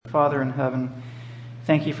Father in heaven,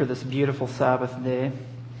 thank you for this beautiful Sabbath day.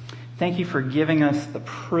 Thank you for giving us the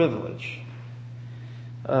privilege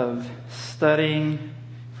of studying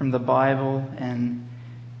from the Bible and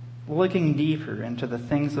looking deeper into the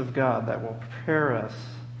things of God that will prepare us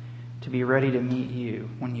to be ready to meet you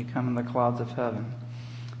when you come in the clouds of heaven.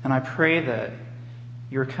 And I pray that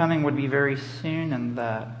your coming would be very soon and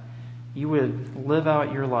that you would live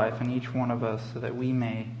out your life in each one of us so that we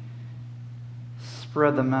may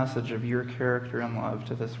spread the message of your character and love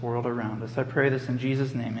to this world around us. I pray this in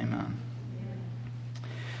Jesus' name, amen.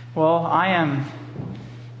 Well,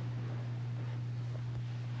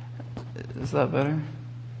 is that better?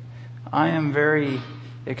 I am very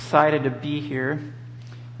excited to be here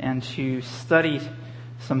and to study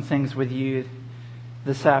some things with you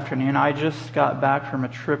this afternoon. I just got back from a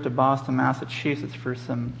trip to Boston, Massachusetts for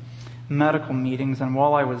some medical meetings, and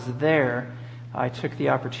while I was there, I took the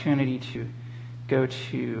opportunity to go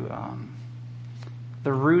to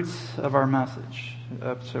the roots of our message,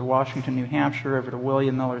 up to Washington, New Hampshire, over to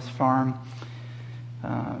William Miller's farm.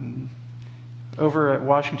 Over at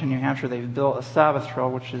Washington, New Hampshire, they've built a Sabbath trail,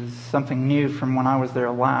 which is something new from when I was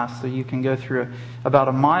there last. So you can go through about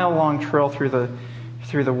a mile-long trail through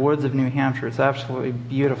the woods of New Hampshire. It's absolutely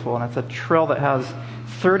beautiful, and it's a trail that has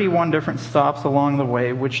 31 different stops along the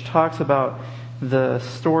way, which talks about the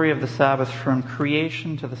story of the Sabbath from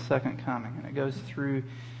creation to the second coming. And it goes through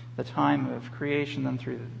the time of creation, then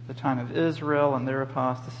through the time of Israel and their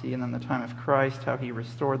apostasy, and then the time of Christ, how he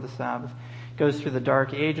restored the Sabbath. It goes through the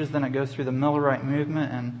Dark Ages, then it goes through the Millerite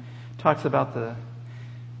movement and talks about the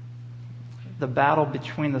battle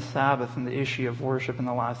between the Sabbath and the issue of worship in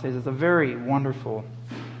the last days. It's a very wonderful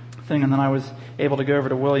thing. And then I was able to go over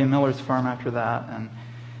to William Miller's farm after that, and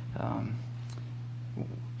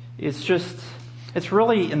it's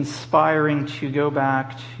really inspiring to go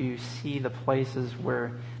back to see the places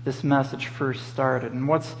where this message first started. And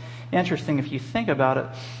what's interesting, if you think about it,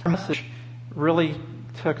 the message really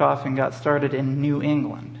took off and got started in New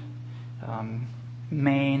England.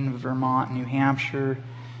 Maine, Vermont, New Hampshire,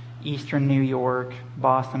 eastern New York,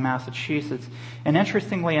 Boston, Massachusetts. And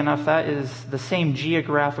interestingly enough, that is the same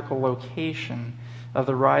geographical location of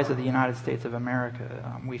the rise of the United States of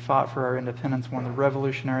America. We fought for our independence, won the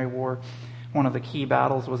Revolutionary War. One of the key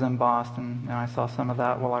battles was in Boston, and I saw some of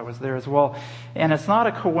that while I was there as well. And it's not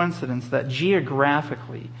a coincidence that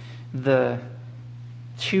geographically, the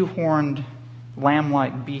two-horned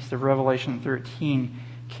lamb-like beast of Revelation 13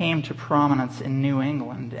 came to prominence in New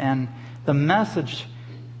England. And the message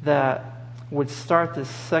that would start this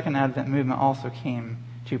Second Advent movement also came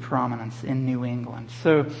to prominence in New England.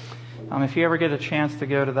 So if you ever get a chance to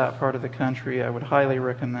go to that part of the country, I would highly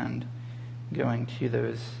recommend going to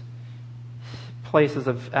those places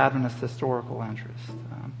of Adventist historical interest.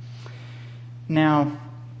 Now,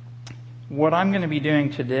 what I'm going to be doing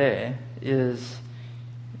today is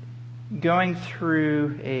going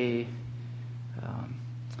through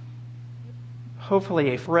hopefully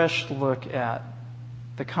a fresh look at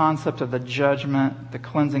the concept of the judgment, the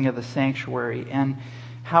cleansing of the sanctuary, and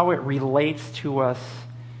how it relates to us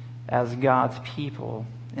as God's people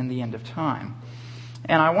in the end of time.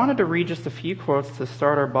 And I wanted to read just a few quotes to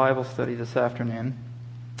start our Bible study this afternoon.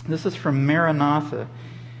 This is from Maranatha,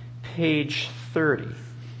 page 30.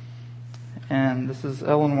 And this is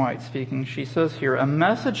Ellen White speaking. She says here, "A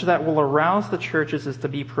message that will arouse the churches is to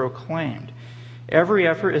be proclaimed. Every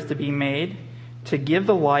effort is to be made to give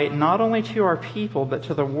the light not only to our people but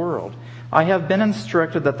to the world. I have been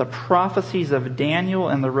instructed that the prophecies of Daniel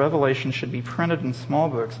and the Revelation should be printed in small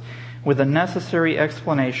books with the necessary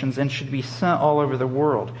explanations and should be sent all over the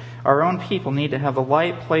world. Our own people need to have the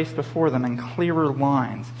light placed before them in clearer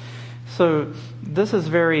lines." So this is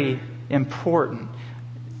very important.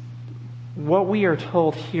 What we are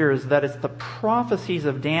told here is that it's the prophecies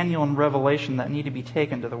of Daniel and Revelation that need to be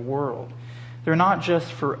taken to the world. They're not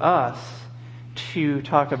just for us to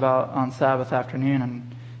talk about on Sabbath afternoon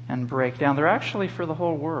and break down. They're actually for the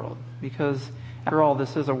whole world, because after all,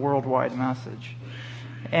 this is a worldwide message.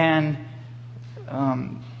 And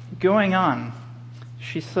going on,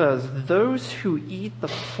 she says, "Those who eat the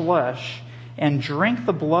flesh and drink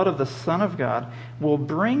the blood of the Son of God will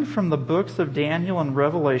bring from the books of Daniel and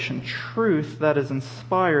Revelation truth that is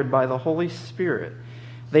inspired by the Holy Spirit.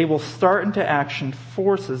 They will start into action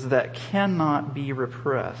forces that cannot be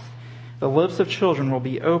repressed. The lips of children will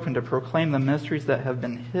be open to proclaim the mysteries that have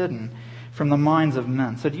been hidden from the minds of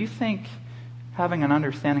men." So do you think having an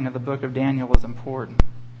understanding of the book of Daniel is important?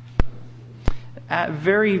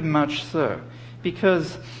 Very much so.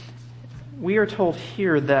 Because we are told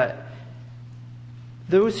here that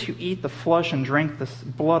those who eat the flesh and drink the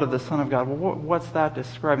blood of the Son of God. Well, what's that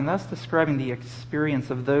describing? That's describing the experience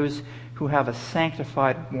of those who have a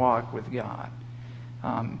sanctified walk with God.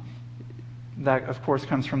 That, of course,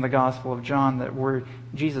 comes from the Gospel of John, that where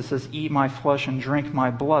Jesus says, "Eat my flesh and drink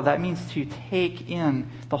my blood." That means to take in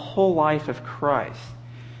the whole life of Christ.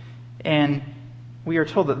 And we are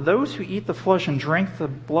told that those who eat the flesh and drink the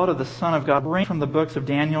blood of the Son of God bring from the books of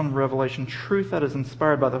Daniel and Revelation truth that is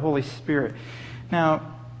inspired by the Holy Spirit. Now,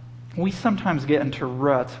 we sometimes get into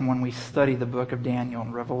ruts when we study the book of Daniel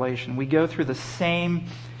and Revelation. We go through the same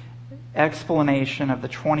explanation of the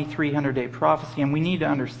 2300-day prophecy, and we need to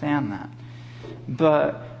understand that.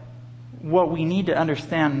 But what we need to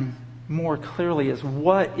understand more clearly is,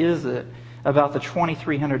 what is it about the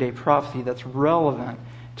 2300-day prophecy that's relevant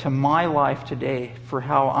to my life today for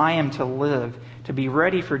how I am to live, to be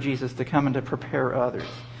ready for Jesus to come and to prepare others.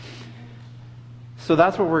 So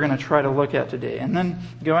that's what we're going to try to look at today. And then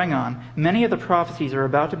going on, many of the prophecies are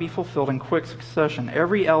about to be fulfilled in quick succession.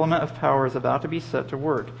 Every element of power is about to be set to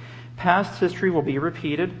work. Past history will be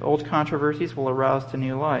repeated. Old controversies will arouse to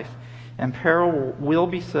new life. And peril will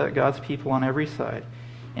beset God's people on every side.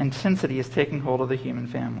 Intensity is taking hold of the human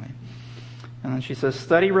family. And then she says,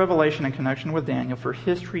 study Revelation in connection with Daniel, for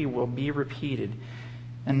history will be repeated.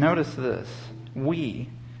 And notice this. We,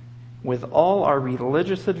 with all our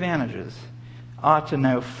religious advantages, ought to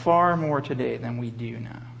know far more today than we do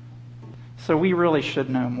now. So we really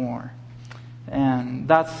should know more. And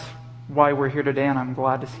that's why we're here today, and I'm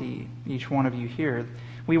glad to see each one of you here.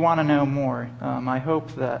 We want to know more. I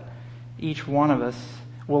hope that each one of us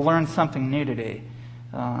will learn something new today.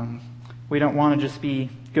 We don't want to just be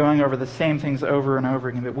going over the same things over and over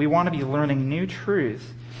again, but we want to be learning new truths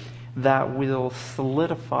that will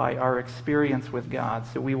solidify our experience with God,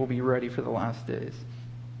 so we will be ready for the last days.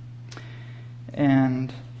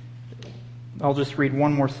 And I'll just read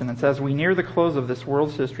one more sentence. As we near the close of this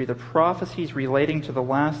world's history, the prophecies relating to the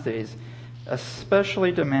last days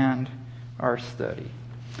especially demand our study.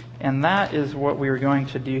 And that is what we are going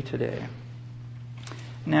to do today.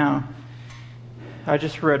 Now, I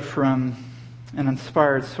just read from an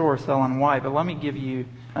inspired source, Ellen White, but let me give you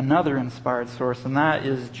another inspired source, and that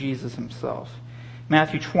is Jesus himself.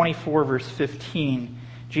 Matthew 24, verse 15,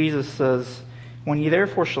 Jesus says, "When ye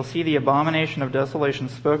therefore shall see the abomination of desolation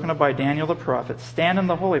spoken of by Daniel the prophet, stand in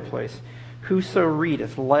the holy place. Whoso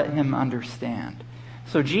readeth, let him understand."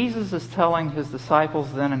 So Jesus is telling his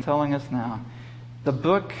disciples then and telling us now, the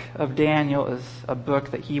book of Daniel is a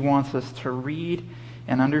book that he wants us to read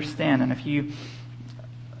and understand. And if you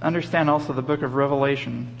understand also the book of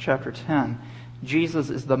Revelation, chapter 10, Jesus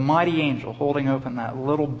is the mighty angel holding open that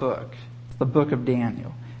little book, the book of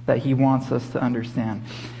Daniel, that he wants us to understand.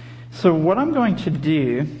 So what I'm going to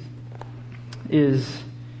do is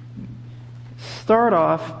start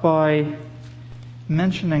off by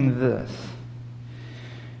mentioning this.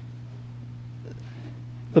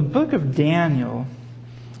 The book of Daniel,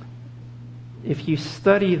 if you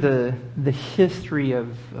study the history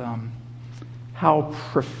of how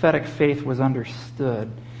prophetic faith was understood,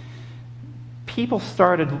 people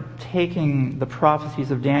started taking the prophecies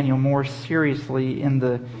of Daniel more seriously in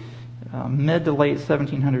the mid to late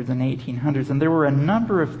 1700s and 1800s. And there were a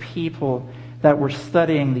number of people that were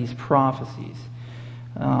studying these prophecies.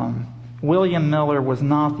 William Miller was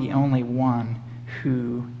not the only one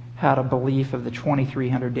who had a belief of the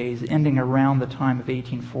 2300 days ending around the time of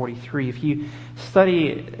 1843. If you study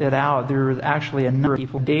it out, there was actually a number of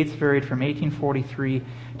people. Dates varied from 1843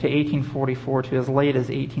 to 1844 to as late as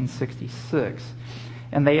 1866.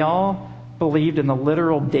 And they all believed in the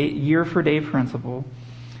literal year-for-day principle,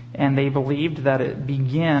 and they believed that it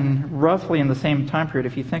began roughly in the same time period.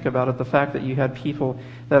 If you think about it, the fact that you had people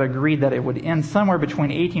that agreed that it would end somewhere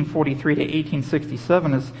between 1843 to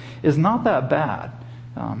 1867 is not that bad.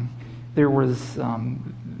 There was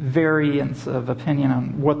variance of opinion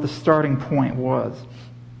on what the starting point was.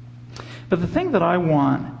 But the thing that I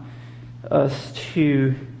want us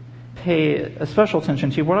to pay a special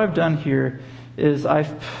attention to, what I've done here is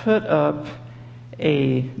I've put up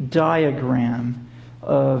a diagram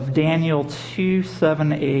of Daniel 2,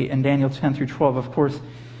 7, 8, and Daniel 10 through 12. Of course,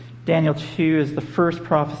 Daniel 2 is the first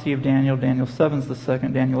prophecy of Daniel, Daniel 7 is the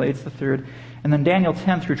second, Daniel 8 is the third, and then Daniel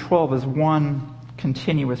 10 through 12 is one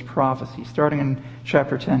continuous prophecy, starting in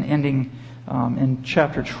chapter 10, ending in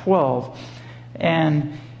chapter 12.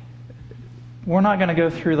 And we're not going to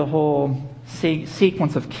go through the whole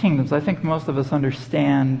sequence of kingdoms. I think most of us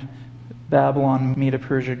understand Babylon, Medo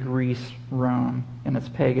Persia, Greece, Rome, and its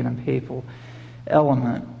pagan and papal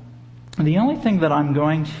element. And the only thing that I'm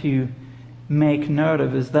going to make note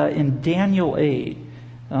of is that in Daniel 8,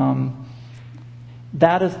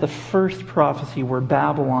 that is the first prophecy where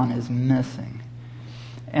Babylon is missing.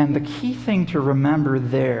 And the key thing to remember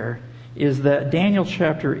there is that Daniel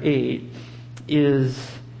chapter 8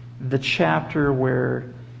 is the chapter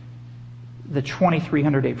where the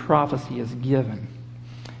 2300-day prophecy is given.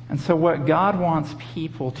 And so what God wants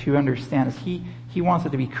people to understand is He wants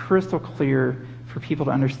it to be crystal clear for people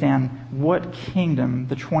to understand what kingdom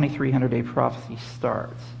the 2300-day prophecy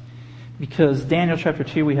starts. Because Daniel chapter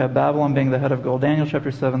 2, we have Babylon being the head of gold. Daniel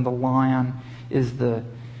chapter 7, the lion is the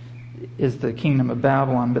kingdom of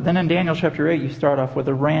Babylon. But then in Daniel chapter 8, you start off with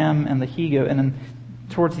the ram and the he-goat. And then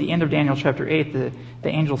towards the end of Daniel chapter 8, the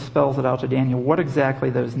angel spells it out to Daniel what exactly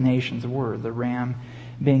those nations were. The ram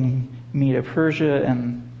being Medo-Persia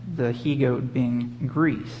and the he-goat being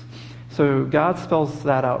Greece. So God spells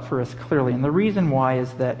that out for us clearly. And the reason why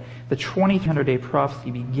is that the 2300-day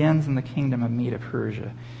prophecy begins in the kingdom of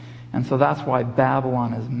Medo-Persia. And so that's why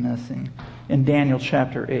Babylon is missing in Daniel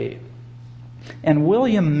chapter 8. And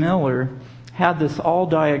William Miller had this all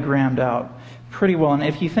diagrammed out pretty well. And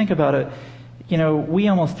if you think about it, we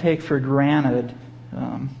almost take for granted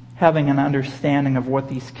having an understanding of what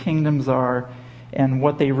these kingdoms are and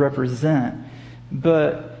what they represent.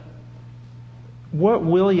 But what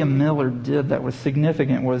William Miller did that was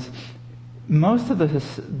significant was most of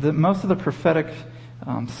the prophetic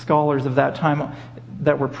scholars of that time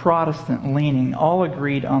that were Protestant leaning all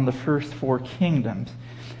agreed on the first four kingdoms.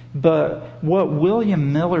 But what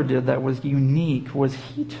William Miller did that was unique was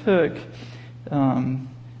he took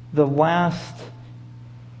the last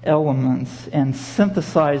elements and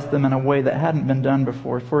synthesized them in a way that hadn't been done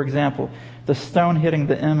before. For example, the stone hitting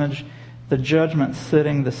the image, the judgment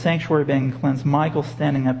sitting, the sanctuary being cleansed, Michael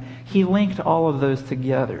standing up. He linked all of those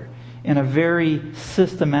together in a very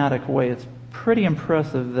systematic way. It's pretty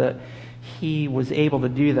impressive that he was able to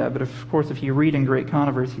do that. But of course, if you read in Great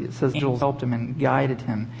Controversy, it says angels helped him and guided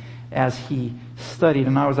him as he studied.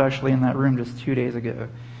 And I was actually in that room just 2 days ago.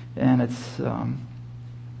 And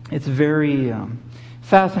it's very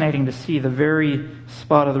fascinating to see the very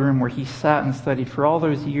spot of the room where he sat and studied for all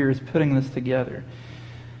those years putting this together.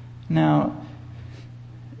 Now,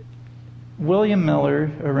 William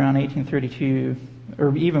Miller, around 1832,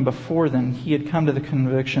 or even before then, he had come to the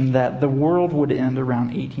conviction that the world would end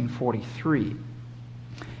around 1843.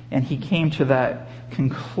 And he came to that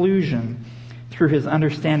conclusion through his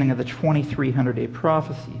understanding of the 2300-day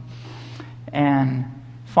prophecy. And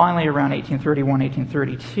finally, around 1831,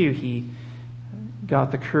 1832, he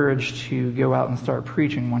got the courage to go out and start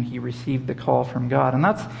preaching when he received the call from God. And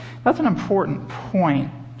that's an important point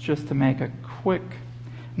just to make a quick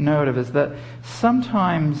note of, is that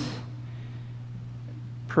sometimes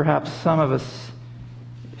perhaps some of us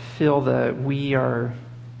feel that we are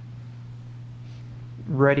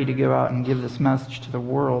ready to go out and give this message to the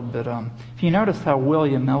world. But if you notice how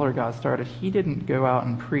William Miller got started, he didn't go out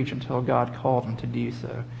and preach until God called him to do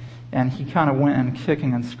so. And he kind of went in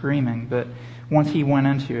kicking and screaming, but once he went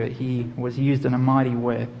into it, he was used in a mighty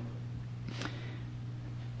way.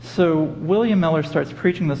 So William Miller starts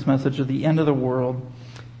preaching this message of the end of the world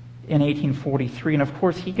in 1843. And of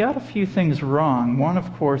course, he got a few things wrong. One,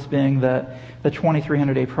 of course, being that the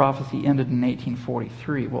 2300-day prophecy ended in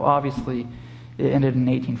 1843. Well, obviously, it ended in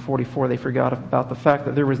 1844. They forgot about the fact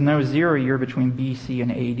that there was no 0 year between BC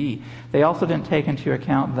and AD. They also didn't take into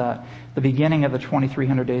account that the beginning of the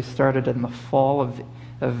 2300 days started in the fall of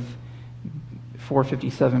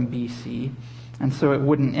 457 BC. And so it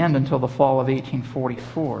wouldn't end until the fall of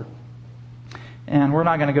 1844. And we're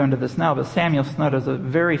not going to go into this now, but Samuel Snow does a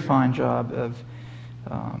very fine job of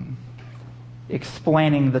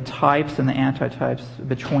explaining the types and the antitypes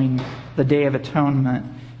between the Day of Atonement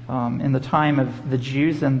in the time of the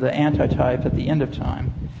Jews and the antitype at the end of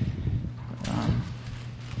time.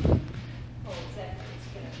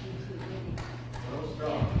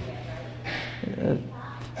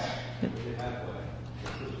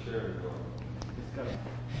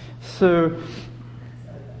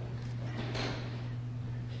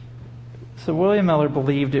 So William Miller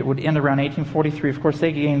believed it would end around 1843. Of course,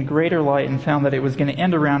 they gained greater light and found that it was going to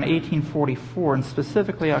end around 1844, and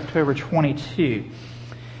specifically October 22.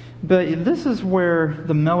 But this is where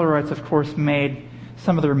the Millerites, of course, made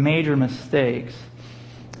some of their major mistakes.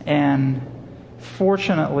 And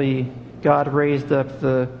fortunately, God raised up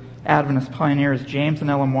the Adventist pioneers, James and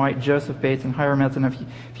Ellen White, Joseph Bates, and Hiram Edson.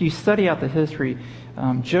 If you study out the history,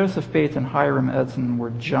 Joseph Bates and Hiram Edson were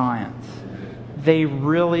giants. They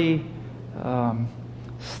really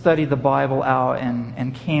studied the Bible out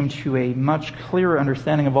and came to a much clearer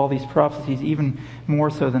understanding of all these prophecies, even more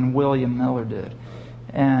so than William Miller did.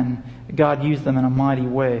 And God used them in a mighty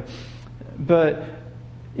way. But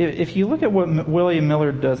if you look at what William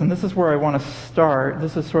Miller does, and this is where I want to start,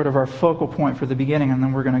 this is sort of our focal point for the beginning, and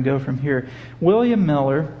then we're going to go from here. William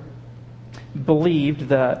Miller believed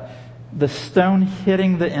that the stone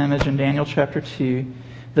hitting the image in Daniel chapter 2,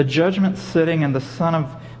 the judgment sitting and the Son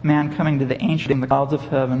of Man coming to the ancient in the clouds of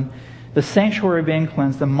heaven, the sanctuary being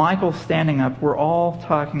cleansed, and Michael standing up were all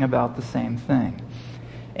talking about the same thing.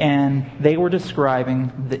 And they were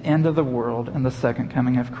describing the end of the world and the second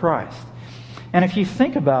coming of Christ. And if you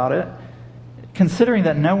think about it, considering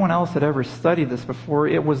that no one else had ever studied this before,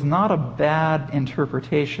 it was not a bad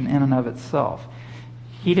interpretation in and of itself.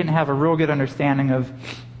 He didn't have a real good understanding of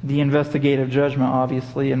the investigative judgment,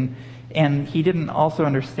 obviously, and he didn't also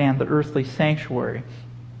understand the earthly sanctuary.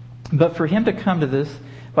 But for him to come to this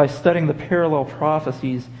by studying the parallel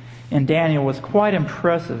prophecies in Daniel was quite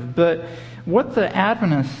impressive. But what the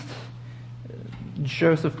Adventists,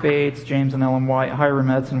 Joseph Bates, James and Ellen White, Hiram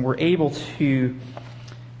Edson, were able to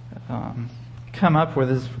come up with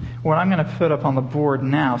is what I'm going to put up on the board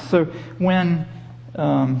now. So when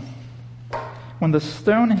the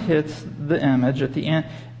stone hits the image at the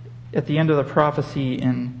end of the prophecy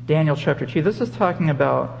in Daniel chapter 2, this is talking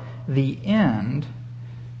about the end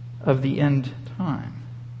of the end time.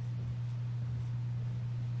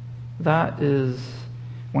 That is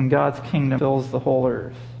when God's kingdom fills the whole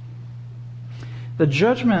earth. The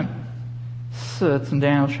judgment sits in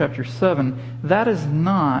Daniel chapter 7. That is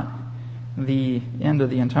not the end of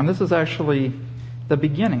the end time. This is actually the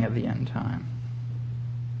beginning of the end time.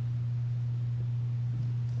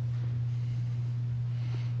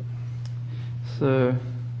 So,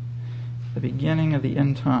 the beginning of the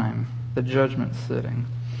end time, the judgment sitting.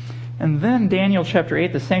 And then Daniel chapter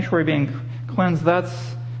 8, the sanctuary being cleansed,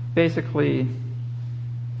 that's basically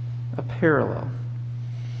a parallel.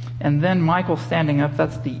 And then Michael standing up,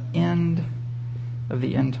 that's the end of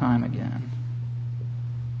the end time again.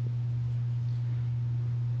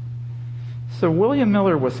 So William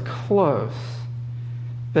Miller was close,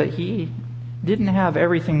 but he didn't have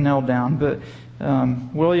everything nailed down. But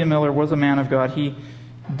William Miller was a man of God. He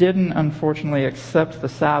didn't, unfortunately, accept the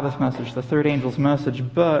Sabbath message, the third angel's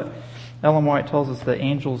message, but Ellen White tells us the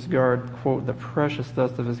angels guard, quote, the precious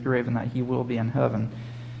dust of his grave, and that he will be in heaven.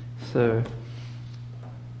 So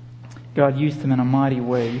God used him in a mighty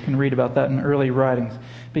way. You can read about that in early writings.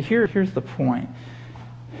 But here's the point.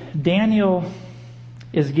 Daniel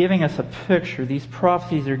is giving us a picture. These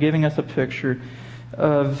prophecies are giving us a picture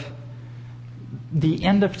of the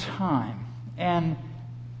end of time. And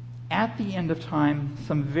at the end of time,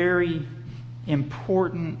 some very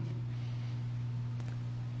important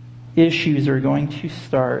issues are going to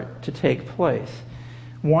start to take place.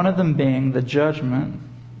 One of them being the judgment,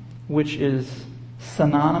 which is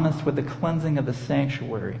synonymous with the cleansing of the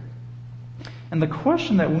sanctuary. And the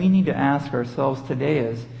question that we need to ask ourselves today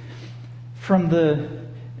is, from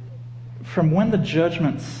when the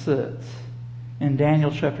judgment sits in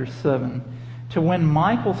Daniel chapter 7 to when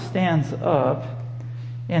Michael stands up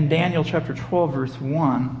in Daniel chapter 12 verse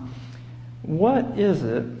 1, what is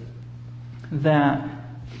it that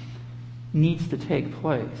needs to take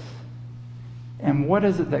place? And what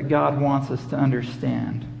is it that God wants us to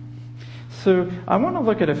understand? So I want to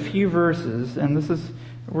look at a few verses, and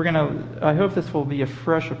I hope this will be a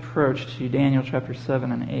fresh approach to Daniel chapter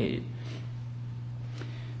 7 and 8.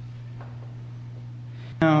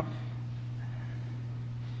 Now,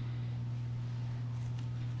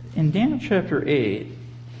 in Daniel chapter 8,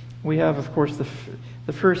 we have, of course,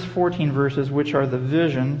 the first 14 verses, which are the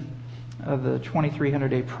vision of the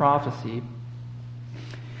 2300-day prophecy.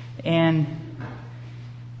 And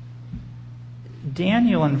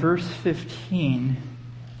Daniel in verse 15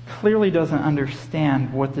 clearly doesn't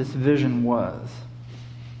understand what this vision was.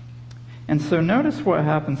 And so notice what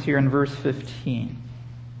happens here in verse 15.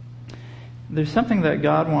 There's something that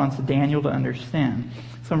God wants Daniel to understand.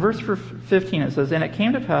 So in verse 15 it says, "And it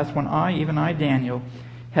came to pass when even I, Daniel,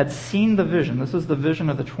 had seen the vision," this is the vision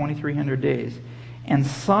of the 2300 days, "and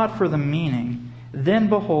sought for the meaning, then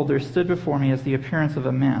behold, there stood before me as the appearance of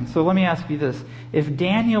a man." So let me ask you this. If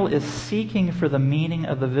Daniel is seeking for the meaning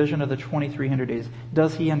of the vision of the 2300 days,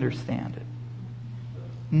 does he understand it?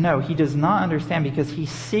 No, he does not understand, because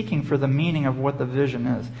he's seeking for the meaning of what the vision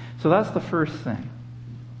is. So that's the first thing.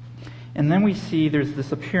 And then we see there's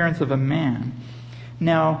this appearance of a man.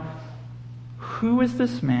 Now, who is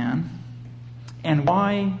this man, and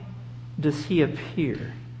why does he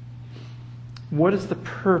appear? What is the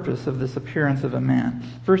purpose of this appearance of a man?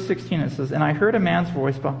 Verse 16 it says, "And I heard a man's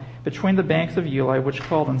voice between the banks of Uli, which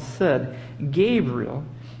called and said, Gabriel,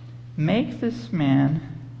 make this man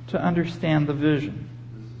to understand the vision."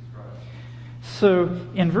 So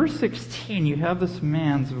in verse 16, you have this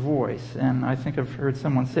man's voice, and I think I've heard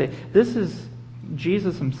someone say, this is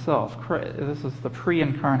Jesus himself. This is the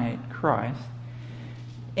pre-incarnate Christ.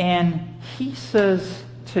 And he says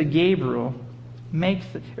to Gabriel,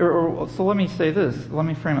 so let me say this, let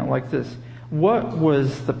me frame it like this. What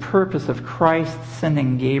was the purpose of Christ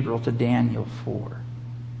sending Gabriel to Daniel for?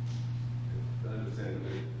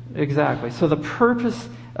 Exactly. So the purpose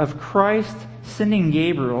of Christ sending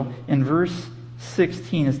Gabriel in verse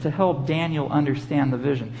 16 is to help Daniel understand the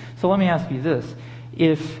vision. So let me ask you this.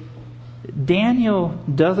 If Daniel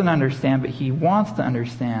doesn't understand, but he wants to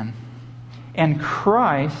understand, and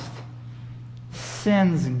Christ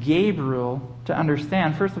sends Gabriel to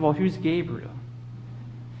understand, first of all, who's Gabriel?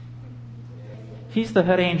 He's the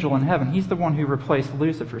head angel in heaven. He's the one who replaced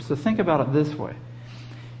Lucifer. So think about it this way.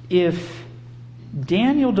 If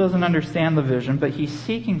Daniel doesn't understand the vision, but he's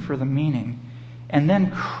seeking for the meaning, and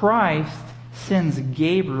then Christ sends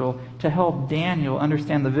Gabriel to help Daniel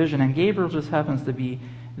understand the vision, and Gabriel just happens to be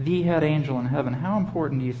the head angel in heaven, how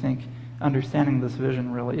important do you think understanding this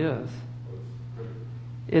vision really is?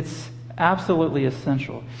 It's absolutely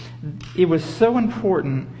essential. It was so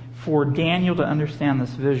important for Daniel to understand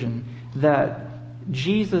this vision that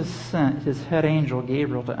Jesus sent his head angel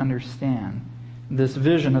Gabriel to understand this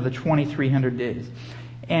vision of the 2300 days.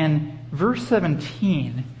 And verse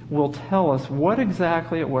 17 will tell us what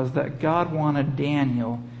exactly it was that God wanted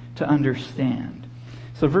Daniel to understand.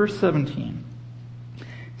 So verse 17.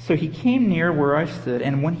 So he came near where I stood,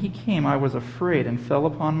 and when he came I was afraid and fell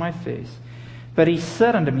upon my face. But he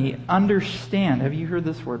said unto me, understand. Have you heard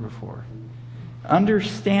this word before?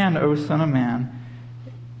 Understand, O son of man.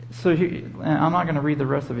 So I'm not going to read the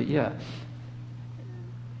rest of it yet.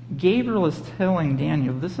 Gabriel is telling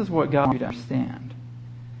Daniel, this is what God wants you to understand.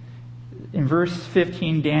 In verse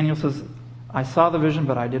 15, Daniel says, I saw the vision,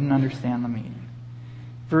 but I didn't understand the meaning.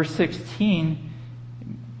 Verse 16,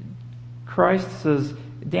 Christ says,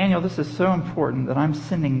 Daniel, this is so important that I'm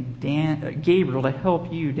sending Gabriel to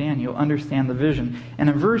help you, Daniel, understand the vision. And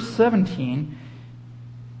in verse 17,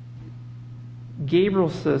 Gabriel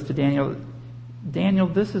says to Daniel, Daniel,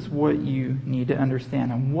 this is what you need to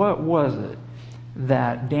understand. And what was it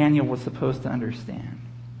that Daniel was supposed to understand?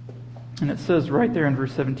 And it says right there in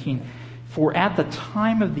verse 17, for at the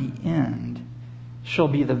time of the end shall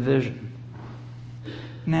be the vision.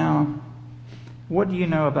 Now, what do you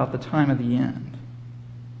know about the time of the end?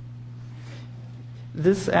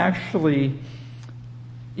 This actually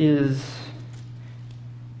is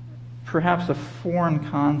perhaps a foreign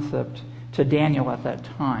concept to Daniel at that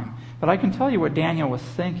time. But I can tell you what Daniel was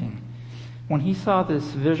thinking. When he saw this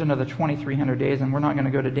vision of the 2300 days, and we're not going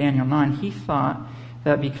to go to Daniel 9, he thought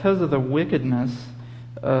that because of the wickedness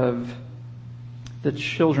of the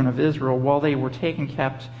children of Israel, while they were taken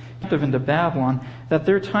captive into Babylon, that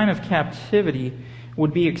their time of captivity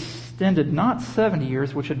would be extended not 70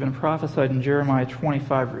 years, which had been prophesied in Jeremiah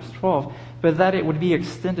 25, verse 12, but that it would be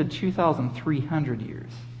extended 2,300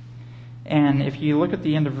 years. And if you look at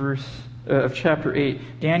the end of chapter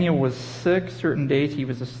 8, Daniel was sick certain days, he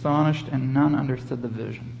was astonished, and none understood the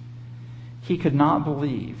vision. He could not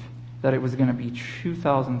believe that it was going to be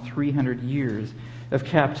 2,300 years of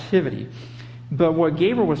captivity. But what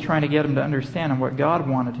Gabriel was trying to get him to understand, and what God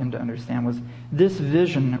wanted him to understand, was this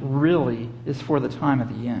vision really is for the time of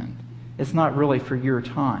the end. It's not really for your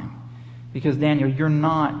time. Because Daniel, you're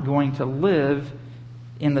not going to live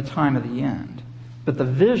in the time of the end. But the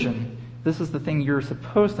vision, this is the thing you're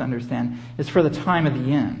supposed to understand, is for the time of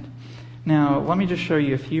the end. Now, let me just show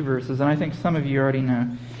you a few verses, and I think some of you already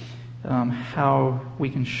know how we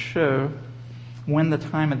can show when the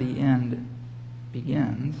time of the end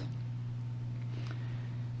begins.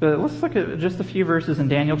 But let's look at just a few verses in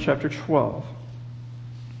Daniel chapter 12.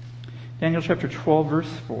 Daniel chapter 12,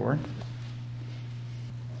 verse 4.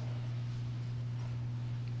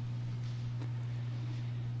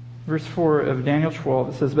 Verse 4 of Daniel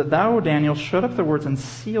 12, it says, but thou, O Daniel, shut up the words and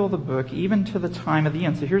seal the book even to the time of the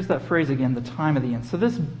end. So here's that phrase again, the time of the end. So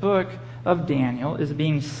this book of Daniel is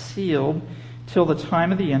being sealed till the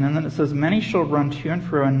time of the end. And then it says, many shall run to and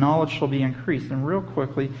fro, and knowledge shall be increased. And real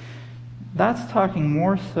quickly, that's talking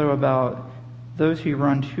more so about those who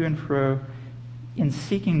run to and fro in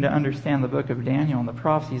seeking to understand the book of Daniel and the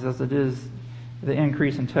prophecies as it is the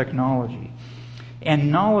increase in technology.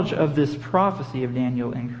 And knowledge of this prophecy of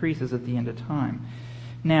Daniel increases at the end of time.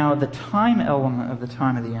 Now, the time element of the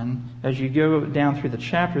time of the end, as you go down through the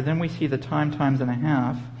chapter, then we see the time times and a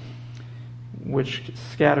half, which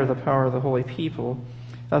scatter the power of the holy people.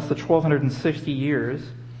 That's the 1260 years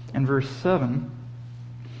in verse 7.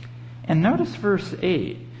 And notice verse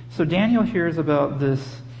 8. So Daniel hears about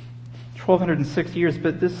this 1,260 years,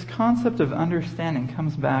 but this concept of understanding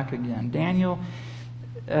comes back again. Daniel,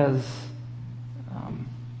 as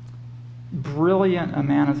brilliant a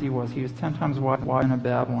man as he was 10 times wise in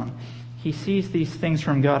Babylon, he sees these things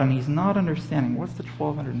from God, and he's not understanding. What's the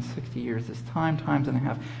 1,260 years? This times and a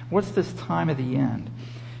half. What's this time of the end?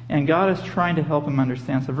 And God is trying to help him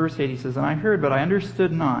understand. So verse 8, he says, "And I heard, but I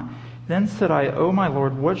understood not. Then said I, O my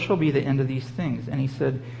Lord, what shall be the end of these things? And he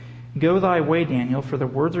said, Go thy way, Daniel, for the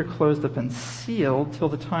words are closed up and sealed till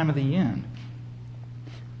the time of the end."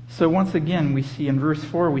 So once again, we see in verse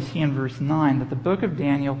 4, we see in verse 9, that the book of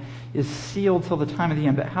Daniel is sealed till the time of the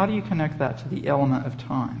end. But how do you connect that to the element of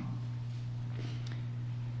time?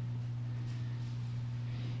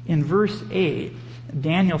 In verse 8,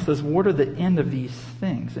 Daniel says, what are the end of these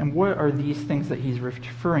things? And what are these things that he's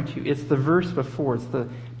referring to? It's the verse before. It's the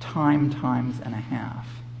times and a half.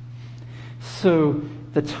 So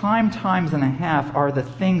the times and a half are the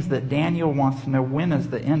things that Daniel wants to know. When is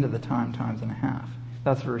the end of the times and a half?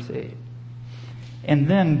 That's verse 8. And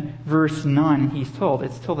then verse 9, he's told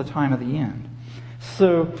it's till the time of the end.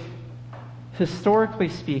 So historically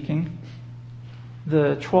speaking,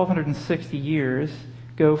 the 1,260 years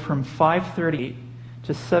go from 538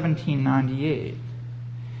 to 1798.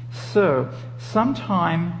 So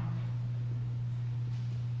sometime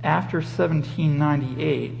after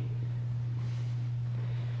 1798,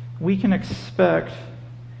 we can expect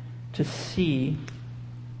to see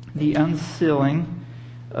the unsealing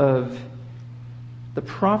of the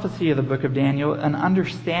prophecy of the book of Daniel, an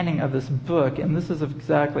understanding of this book, and this is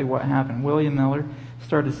exactly what happened. William Miller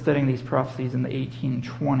started studying these prophecies in the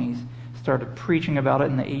 1820s, started preaching about it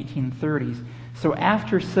in the 1830s. So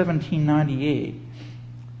after 1798,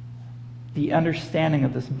 the understanding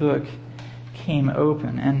of this book came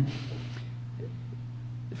open. And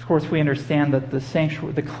of course, we understand that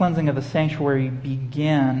the cleansing of the sanctuary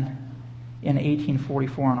began in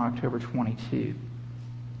 1844 on October 22.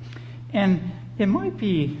 And it might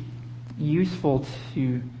be useful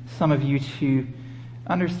to some of you to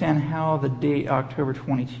understand how the date October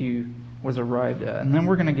 22 was arrived at. And then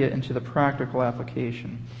we're going to get into the practical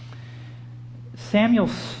application. Samuel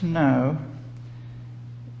Snow,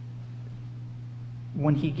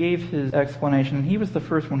 when he gave his explanation, and he was the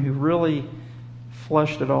first one who really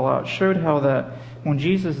fleshed it all out, showed how that when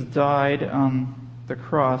Jesus died on the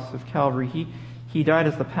cross of Calvary, he died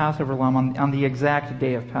as the Passover lamb on the exact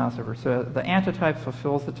day of Passover. So the antitype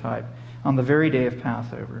fulfills the type on the very day of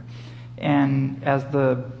Passover. And as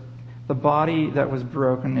the body that was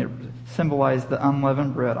broken, it symbolized the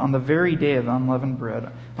unleavened bread on the very day of unleavened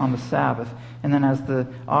bread on the Sabbath. And then as the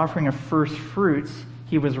offering of first fruits,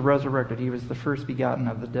 he was resurrected. He was the first begotten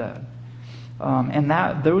of the dead. And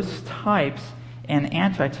those types and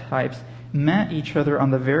antitypes met each other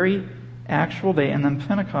on the very actual day, and then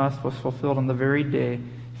Pentecost was fulfilled on the very day,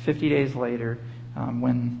 50 days later,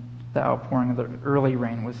 when the outpouring of the early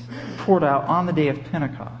rain was poured out on the day of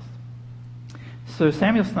Pentecost. So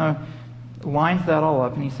Samuel Snow lines that all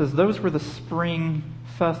up, and he says those were the spring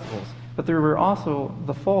festivals, but there were also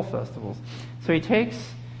the fall festivals. So he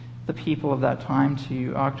takes the people of that time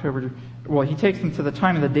to he takes them to the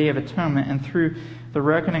time of the Day of Atonement, and through the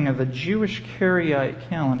reckoning of the Jewish Karaite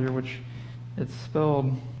calendar, which it's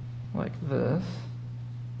spelled like this.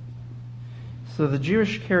 So the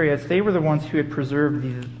Jewish Karaites, they were the ones who had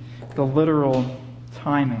preserved the literal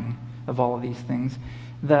timing of all of these things.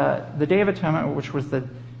 The Day of Atonement, which was the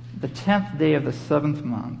 10th day of the 7th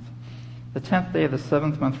month, the 10th day of the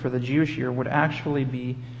 7th month for the Jewish year would actually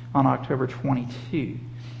be on October 22.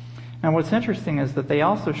 Now what's interesting is that they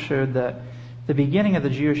also showed that the beginning of the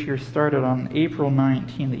Jewish year started on April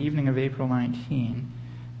 19, the evening of April 19,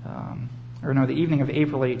 the evening of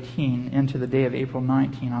April 18 into the day of April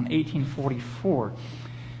 19 on 1844.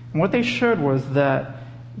 And what they showed was that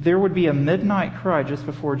there would be a midnight cry just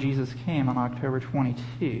before Jesus came on October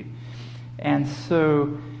 22. And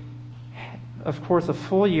so, of course, a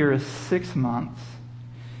full year is 6 months.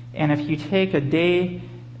 And if you take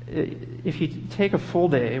a full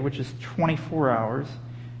day, which is 24 hours,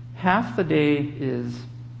 half the day is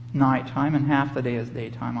nighttime and half the day is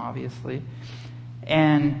daytime, obviously.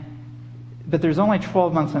 But there's only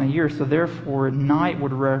 12 months in a year, so therefore night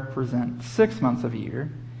would represent 6 months of a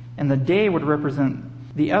year, and the day would represent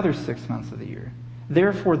the other 6 months of the year.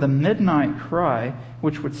 Therefore, the midnight cry,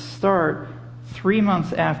 which would start 3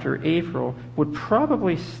 months after April, would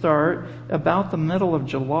probably start about the middle of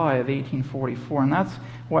July of 1844. And that's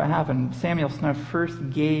what happened. Samuel Snow first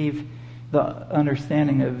gave the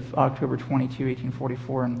understanding of October 22,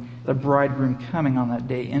 1844, and the bridegroom coming on that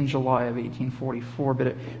day in July of 1844. But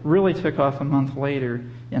it really took off a month later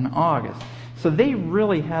in August. So they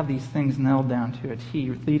really have these things nailed down to a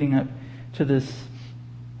T, leading up to this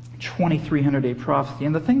 2300-day prophecy.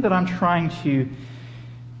 And the thing that I'm trying to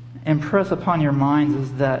impress upon your minds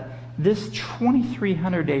is that this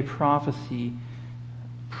 2300-day prophecy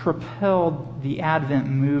propelled the Advent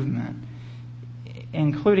movement,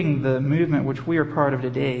 including the movement which we are part of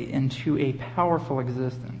today, into a powerful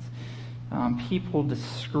existence. People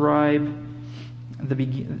describe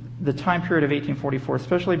the time period of 1844,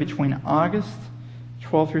 especially between August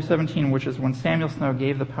 12 through 17, which is when Samuel Snow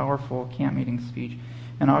gave the powerful camp meeting speech,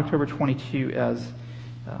 and October 22 as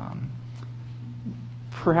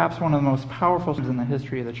perhaps one of the most powerful things in the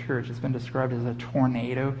history of the church. It's been described as a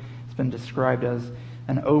tornado. It's been described as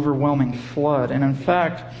an overwhelming flood. And in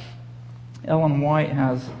fact, Ellen White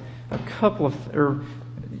has a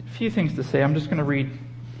few things to say. I'm just going to read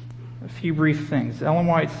a few brief things. Ellen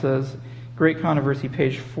White says, Great Controversy,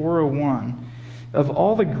 page 401, of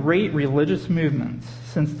all the great religious movements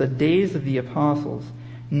since the days of the apostles,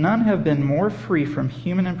 none have been more free from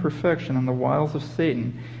human imperfection and the wiles of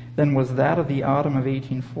Satan than was that of the autumn of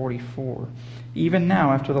 1844. Even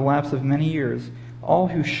now, after the lapse of many years, all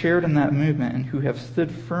who shared in that movement and who have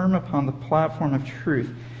stood firm upon the platform of truth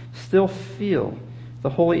still feel the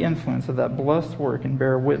holy influence of that blessed work and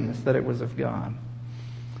bear witness that it was of God.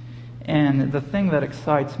 And the thing that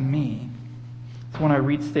excites me is when I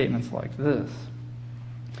read statements like this.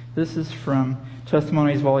 This is from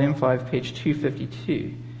Testimonies, Volume 5, page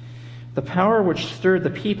 252. The power which stirred the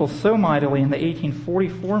people so mightily in the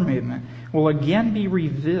 1844 movement will again be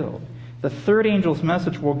revealed. The third angel's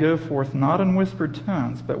message will go forth not in whispered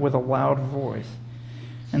tones, but with a loud voice.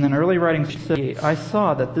 And then early writings say, I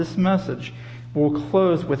saw that this message will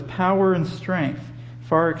close with power and strength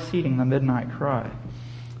far exceeding the midnight cry.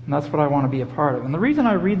 And that's what I want to be a part of. And the reason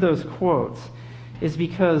I read those quotes is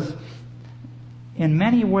because in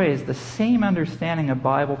many ways, the same understanding of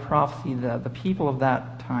Bible prophecy that the people of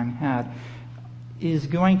that time had is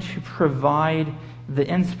going to provide the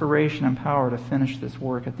inspiration and power to finish this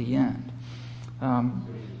work at the end.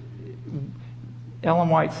 Ellen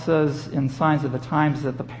White says in Signs of the Times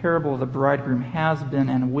that the parable of the bridegroom has been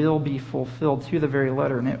and will be fulfilled to the very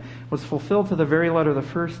letter. And it was fulfilled to the very letter the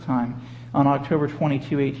first time on October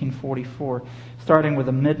 22, 1844, starting with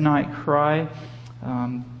a midnight cry,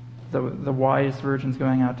 the wise virgins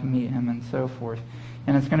going out to meet him, and so forth.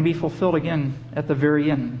 And it's going to be fulfilled again at the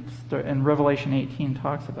very end. And Revelation 18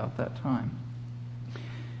 talks about that time.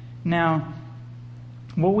 Now,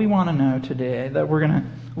 what we want to know today, that we're going to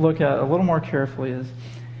look at a little more carefully, is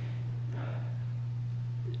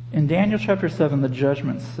in Daniel chapter 7, the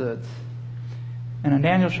judgment sits. And in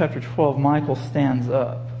Daniel chapter 12, Michael stands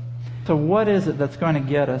up. So what is it that's going to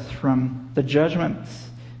get us from the judgments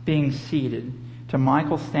being seated to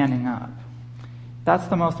Michael standing up? That's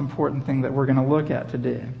the most important thing that we're going to look at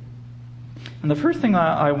today. And the first thing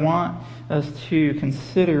I want us to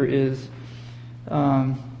consider is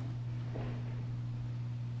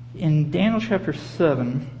in Daniel chapter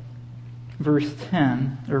 7, verse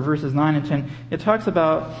 10, or verses 9 and 10, it talks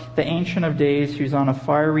about the Ancient of Days who's on a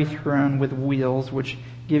fiery throne with wheels, which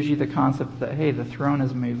gives you the concept that, hey, the throne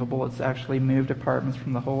is movable. It's actually moved apartments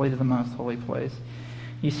from the holy to the most holy place.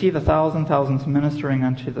 You see the thousands ministering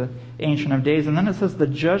unto the Ancient of Days. And then it says the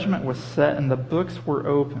judgment was set and the books were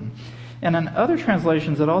open. And in other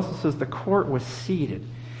translations, it also says the court was seated.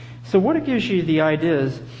 So what it gives you the idea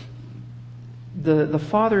is the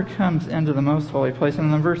Father comes into the most holy place.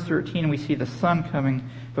 And in verse 13, we see the Son coming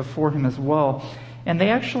before him as well. And they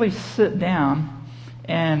actually sit down.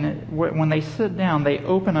 And when they sit down, they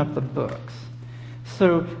open up the books.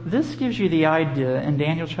 So this gives you the idea in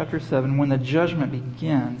Daniel chapter 7, when the judgment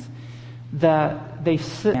begins, that they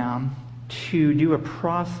sit down to do a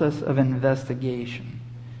process of investigation.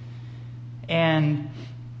 And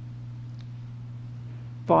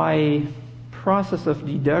by process of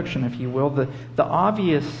deduction, if you will, the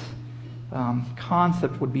obvious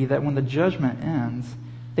concept would be that when the judgment ends,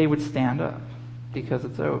 they would stand up because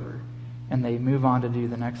it's over, and they move on to do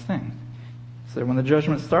the next thing. So when the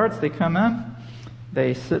judgment starts, they come in,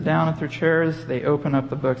 they sit down at their chairs, they open up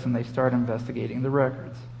the books, and they start investigating the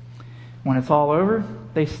records. When it's all over,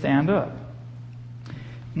 they stand up.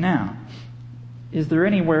 Now, is there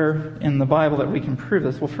anywhere in the Bible that we can prove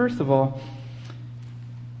this? Well, first of all,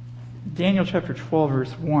 Daniel chapter 12,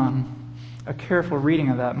 verse 1, a careful reading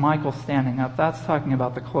of that, Michael standing up, that's talking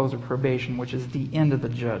about the close of probation, which is the end of the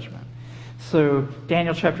judgment. So,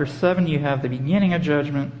 Daniel chapter 7, you have the beginning of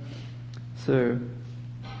judgment. So,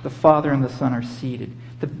 the Father and the Son are seated.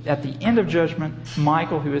 At the end of judgment,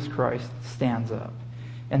 Michael, who is Christ, stands up.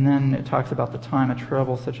 And then it talks about the time of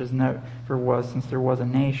trouble such as never was since there was a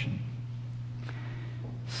nation.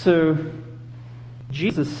 So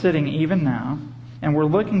Jesus is sitting even now, and we're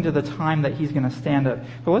looking to the time that he's going to stand up.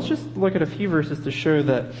 But let's just look at a few verses to show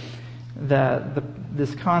that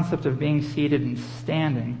this concept of being seated and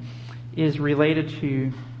standing is related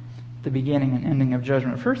to the beginning and ending of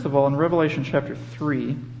judgment. First of all, in Revelation chapter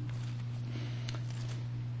 3,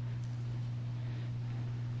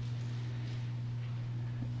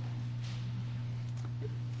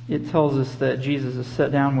 it tells us that Jesus is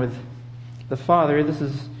set down with the Father. This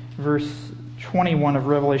is verse 21 of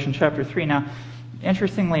Revelation chapter 3. Now,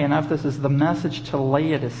 interestingly enough, this is the message to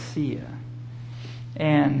Laodicea.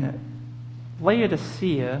 And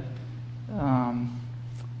Laodicea,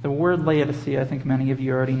 the word Laodicea, I think many of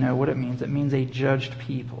you already know what it means. It means a judged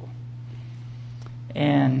people.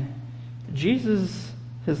 And Jesus,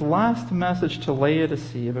 his last message to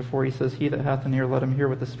Laodicea, before he says, "He that hath an ear, let him hear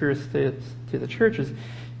what the Spirit saith to the churches,"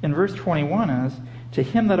 in verse 21 is, "To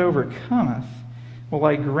him that overcometh will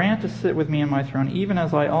I grant to sit with me in my throne, even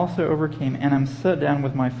as I also overcame, and am set down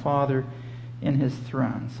with my Father in his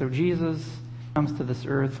throne." So Jesus comes to this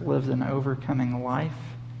earth, lives an overcoming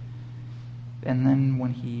life, and then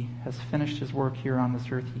when he has finished his work here on this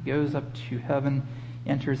earth, he goes up to heaven,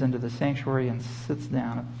 enters into the sanctuary, and sits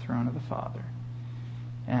down at the throne of the Father.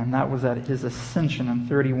 And that was at his ascension in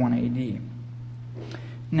 31 AD.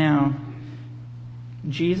 Now,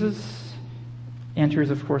 Jesus enters,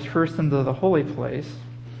 of course, first into the holy place,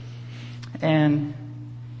 and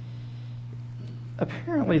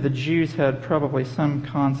apparently the Jews had probably some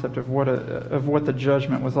concept of what the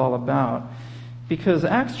judgment was all about, because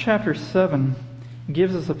Acts chapter 7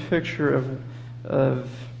 gives us a picture of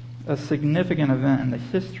a significant event in the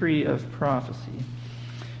history of prophecy.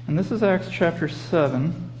 And this is Acts chapter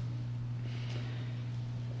 7,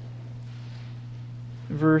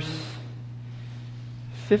 verse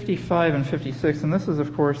 55 and 56. And this is,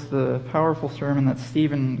 of course, the powerful sermon that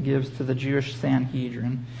Stephen gives to the Jewish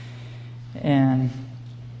Sanhedrin. And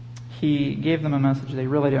he gave them a message they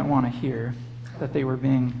really didn't want to hear, that they were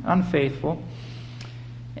being unfaithful.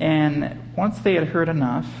 And once they had heard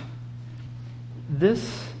enough,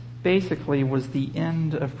 this basically was the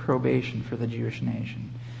end of probation for the Jewish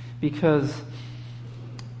nation. Because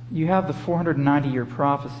you have the 490-year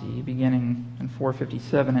prophecy beginning in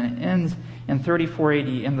 457, and it ends in 34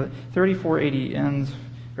 AD. And the 34 AD ends,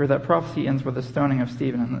 or that prophecy ends with the stoning of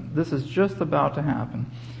Stephen. And this is just about to happen.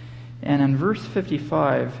 And in verse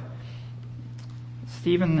 55,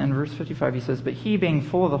 Stephen, in verse 55, he says, "But he, being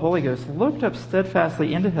full of the Holy Ghost, looked up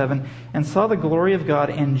steadfastly into heaven and saw the glory of God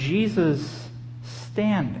and Jesus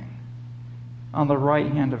standing on the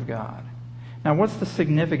right hand of God." Now, what's the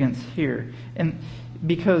significance here? And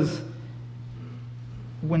because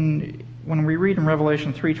when we read in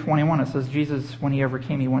Revelation 3:21, it says Jesus, when he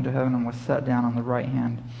overcame, he went to heaven and was set down on the right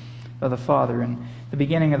hand of the Father. And the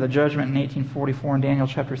beginning of the judgment in 1844 in Daniel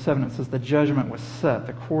chapter 7, it says the judgment was set,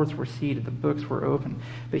 the courts were seated, the books were opened.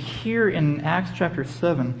 But here in Acts chapter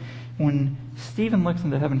 7, when Stephen looks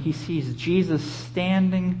into heaven, he sees Jesus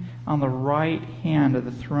standing on the right hand of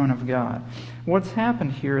the throne of God. What's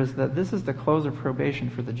happened here is that this is the close of probation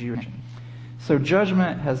for the Jewish nation. So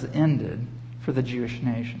judgment has ended for the Jewish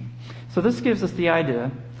nation. So this gives us the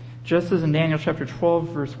idea, just as in Daniel chapter 12,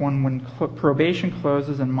 verse 1, when probation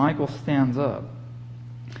closes and Michael stands up,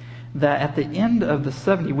 that at the end of the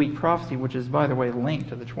 70-week prophecy, which is, by the way, linked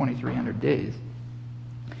to the 2300 days,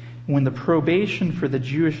 when the probation for the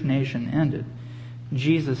Jewish nation ended,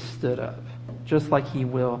 Jesus stood up, just like he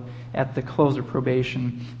will at the close of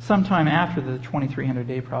probation, sometime after the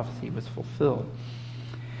 2300-day prophecy was fulfilled.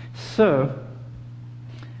 So,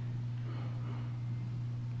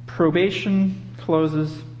 probation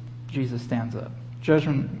closes, Jesus stands up.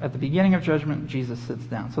 Judgment, at the beginning of judgment, Jesus sits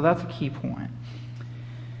down. So that's a key point.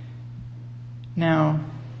 Now,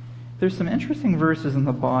 there's some interesting verses in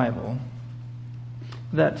the Bible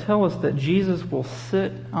that tell us that Jesus will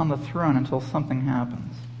sit on the throne until something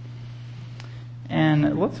happens.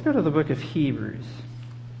 And let's go to the book of Hebrews.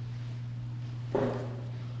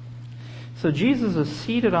 So Jesus is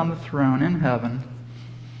seated on the throne in heaven,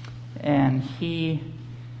 and he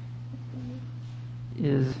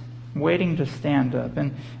is waiting to stand up.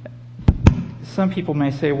 And some people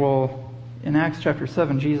may say, well, in Acts chapter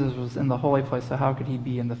 7, Jesus was in the holy place, so how could he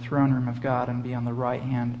be in the throne room of God and be on the right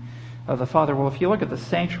hand of the Father? Well, if you look at the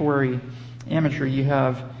sanctuary imagery, you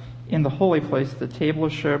have in the holy place the table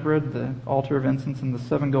of showbread, the altar of incense, and the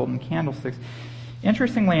 7 golden candlesticks.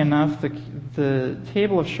 Interestingly enough, the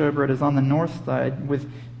table of showbread is on the north side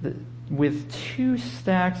with 2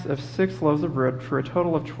 stacks of 6 loaves of bread for a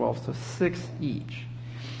total of 12, so 6 each.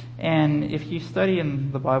 And if you study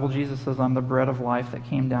in the Bible, Jesus says, "I'm the bread of life that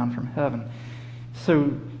came down from heaven."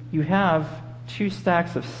 So you have two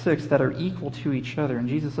stacks of 6 that are equal to each other. And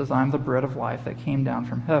Jesus says, I'm the bread of life that came down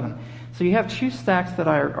from heaven. So you have two stacks that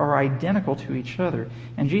are identical to each other.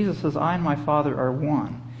 And Jesus says, I and my Father are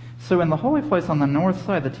one. So in the holy place on the north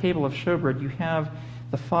side, the table of showbread, you have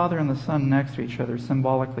the Father and the Son next to each other,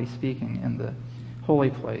 symbolically speaking, in the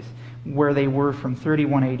holy place, where they were from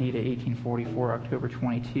 31 AD to 1844, October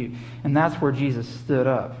 22. And that's where Jesus stood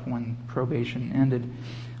up when probation ended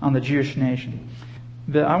on the Jewish nation.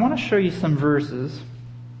 But I want to show you some verses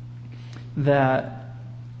that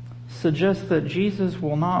suggest that Jesus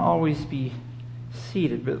will not always be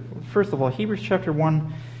seated. But first of all, Hebrews chapter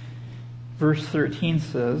 1, verse 13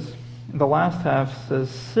 says, the last half says,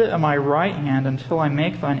 sit at my right hand until I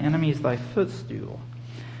make thine enemies thy footstool.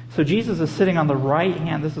 So Jesus is sitting on the right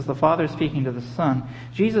hand. This is the Father speaking to the Son.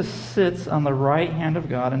 Jesus sits on the right hand of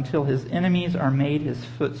God until his enemies are made his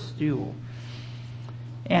footstool.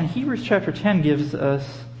 And Hebrews chapter 10 gives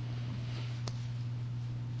us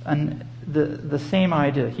the same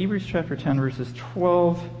idea. Hebrews chapter 10, verses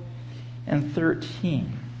 12 and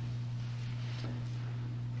 13.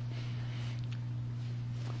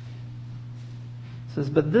 It says,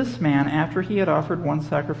 but this man, after he had offered one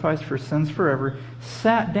sacrifice for sins forever,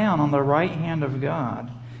 sat down on the right hand of God,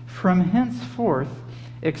 from henceforth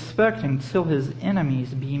expecting till his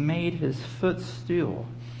enemies be made his footstool.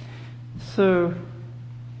 So,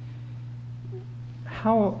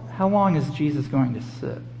 how long is Jesus going to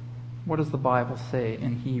sit? What does the Bible say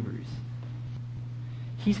in Hebrews?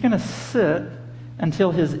 He's going to sit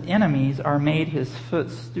until his enemies are made his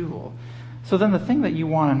footstool. So then the thing that you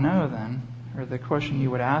want to know then, or the question you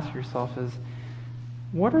would ask yourself is,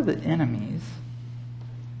 what are the enemies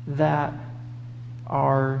that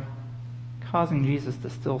are causing Jesus to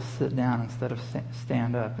still sit down instead of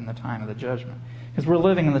stand up in the time of the judgment? Because we're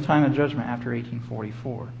living in the time of judgment after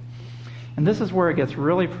 1844. And this is where it gets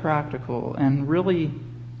really practical and really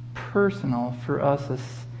personal for us as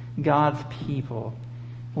God's people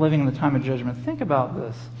living in the time of judgment. Think about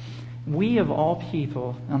this. We, of all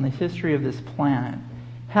people on the history of this planet,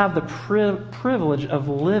 have the privilege of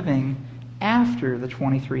living after the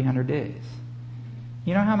 2300 days.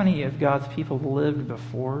 You know how many of God's people lived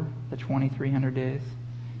before the 2300 days?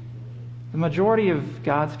 The majority of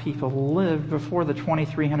God's people lived before the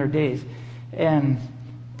 2300 days. And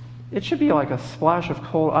it should be like a splash of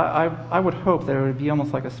cold... I would hope that it would be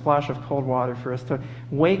almost like a splash of cold water for us to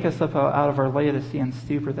wake us up out of our Laodicean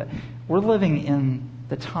stupor that we're living in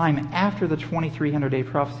the time after the 2300-day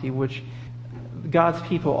prophecy, which God's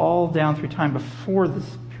people all down through time before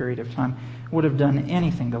this period of time would have done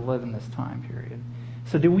anything to live in this time period.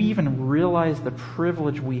 So do we even realize the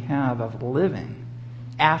privilege we have of living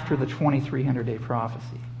after the 2300-day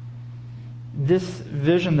prophecy? This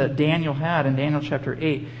vision that Daniel had in Daniel chapter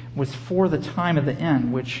 8 was for the time of the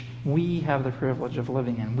end, which we have the privilege of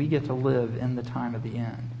living in. We get to live in the time of the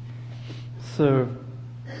end. So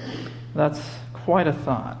that's quite a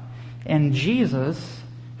thought. And Jesus,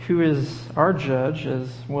 who is our judge,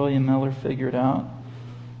 as William Miller figured out,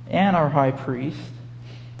 and our high priest,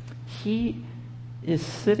 he is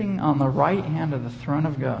sitting on the right hand of the throne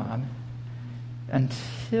of God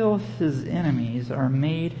until his enemies are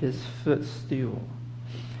made his footstool.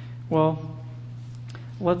 Well,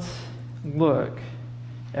 let's look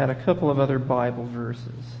at a couple of other Bible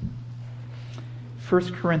verses.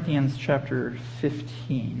 1 Corinthians chapter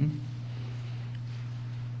 15.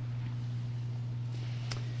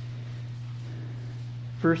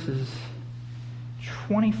 Verses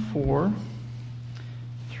 24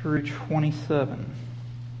 through 27.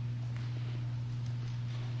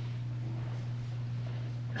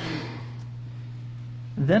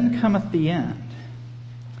 Then cometh the end,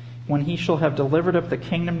 when he shall have delivered up the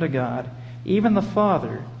kingdom to God, even the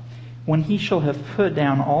Father, when he shall have put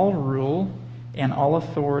down all rule and all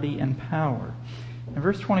authority and power. And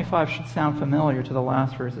verse 25 should sound familiar to the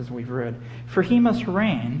last verses we've read. For he must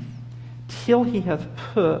reign till he hath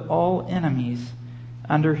put all enemies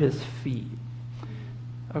under his feet.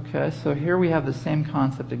 Okay, so here we have the same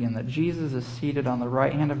concept again, that Jesus is seated on the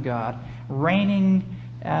right hand of God, reigning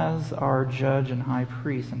as our judge and high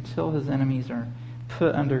priest until his enemies are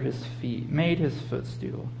put under his feet, made his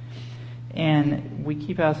footstool. And we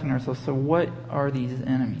keep asking ourselves, so what are these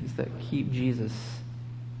enemies that keep Jesus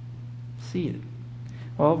seated?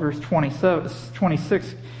 Well, verse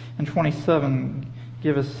 26 and 27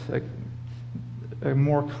 give us a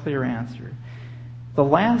more clear answer. The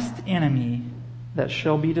last enemy that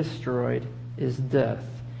shall be destroyed is death,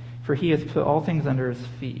 for he hath put all things under his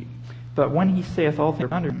feet. But when he saith all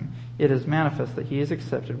things are under him, it is manifest that he is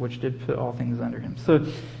accepted, which did put all things under him. So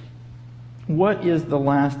What is the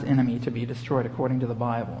last enemy to be destroyed according to the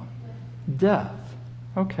Bible? Death.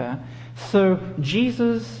 Okay. So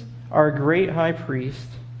Jesus, our great high priest,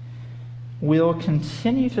 will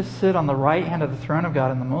continue to sit on the right hand of the throne of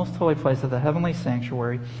God in the most holy place of the heavenly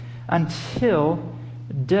sanctuary until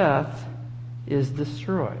death is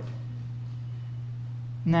destroyed.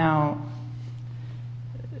 Now,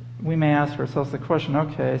 we may ask ourselves the question,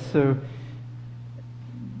 okay, so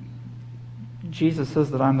Jesus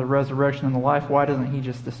says that I'm the resurrection and the life. Why doesn't he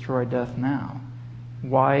just destroy death now?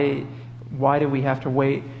 Why do we have to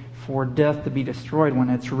wait for death to be destroyed when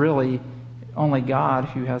it's really only God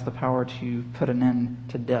who has the power to put an end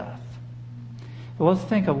to death? Well, let's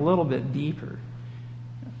think a little bit deeper.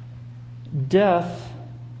 Death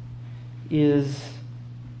is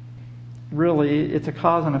really, it's a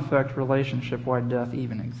cause and effect relationship why death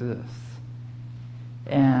even exists.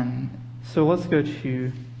 And so let's go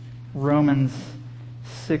to Romans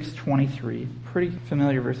 6:23, pretty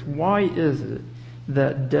familiar verse. Why is it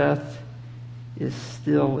that death is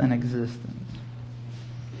still in existence?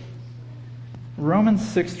 Romans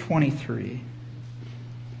 6:23.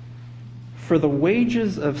 For the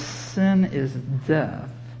wages of sin is death,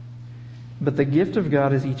 but the gift of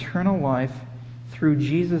God is eternal life through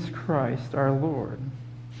Jesus Christ our Lord.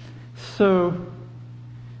 So,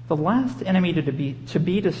 the last enemy to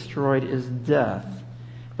be destroyed is death.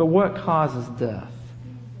 But what causes death?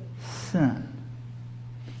 Sin.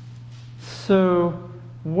 So,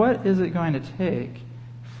 what is it going to take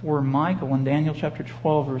for Michael in Daniel chapter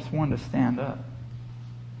 12, verse 1 to stand up?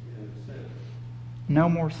 No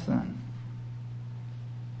more sin.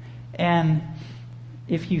 And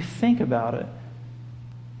if you think about it,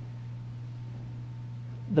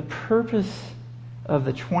 the purpose of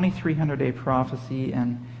the 2300-day prophecy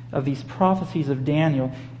and of these prophecies of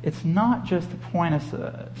Daniel, it's not just to point us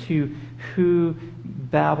to who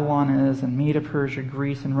Babylon is and Media, Persia,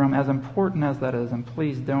 Greece, and Rome, as important as that is, and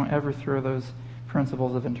please don't ever throw those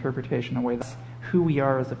principles of interpretation away. That's who we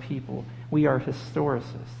are as a people. We are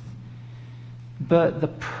historicists. But the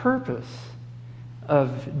purpose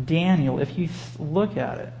of Daniel, if you look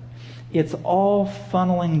at it, it's all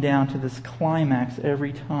funneling down to this climax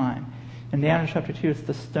every time. In Daniel chapter 2, it's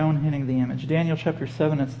the stone hitting the image. Daniel chapter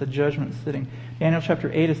 7, it's the judgment sitting. Daniel chapter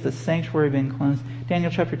 8, it's the sanctuary being cleansed.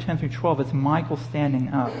 Daniel chapter 10 through 12, it's Michael standing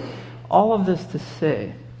up. All of this to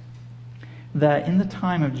say that in the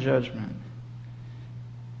time of judgment,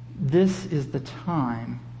 this is the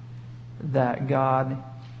time that God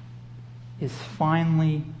is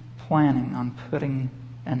finally planning on putting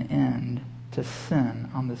an end to sin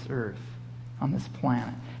on this earth, on this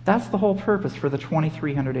planet. That's the whole purpose for the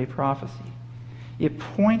 2300-day prophecy. It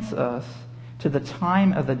points us to the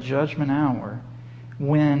time of the judgment hour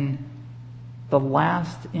when the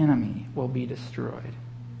last enemy will be destroyed,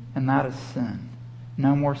 and that is sin.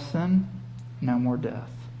 No more sin, no more death.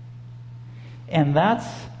 And that's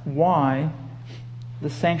why the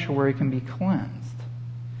sanctuary can be cleansed.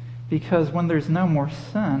 Because when there's no more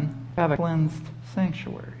sin, we have a cleansed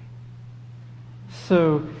sanctuary.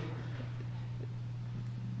 So,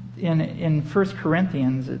 in 1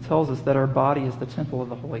 Corinthians, it tells us that our body is the temple of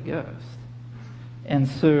the Holy Ghost. And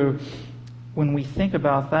so, when we think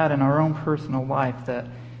about that in our own personal life,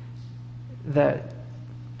 that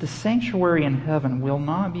the sanctuary in heaven will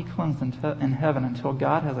not be cleansed in heaven until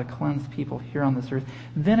God has a cleansed people here on this earth,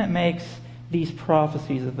 then it makes these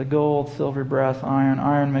prophecies of the gold, silver, brass,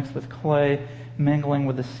 iron mixed with clay, mingling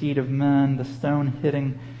with the seed of men, the stone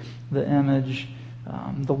hitting the image,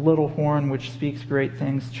 the little horn which speaks great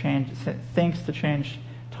things, thinks to change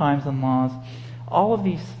times and laws. All of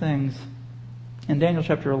these things, in Daniel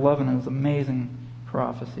chapter 11, is amazing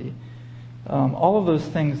prophecy. All of those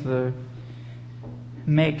things, though,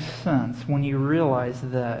 make sense when you realize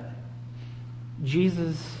that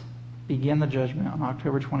Jesus began the judgment on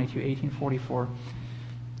October 22, 1844.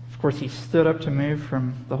 Of course, he stood up to move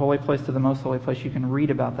from the holy place to the most holy place. You can read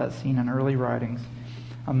about that scene in early writings.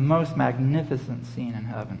 A most magnificent scene in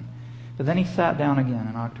heaven. But then he sat down again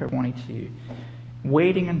in October 22,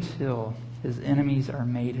 waiting until his enemies are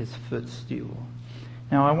made his footstool.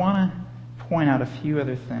 Now, I want to point out a few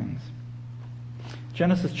other things.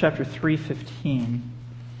 Genesis chapter 3:15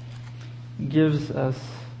 gives us,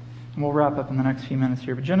 and we'll wrap up in the next few minutes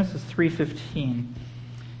here, but Genesis 3:15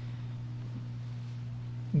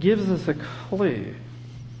 gives us a clue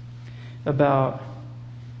about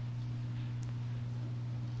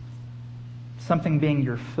something being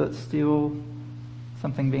your footstool,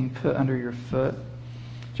 something being put under your foot.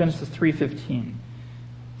 Genesis 3:15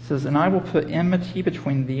 says, "And I will put enmity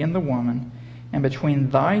between thee and the woman, and between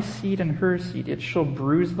thy seed and her seed. It shall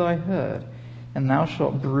bruise thy head, and thou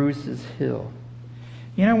shalt bruise his heel.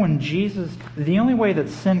 You know, when Jesus, the only way that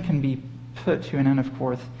sin can be put to an end, of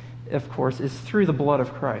course, is through the blood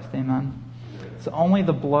of Christ. Amen? It's only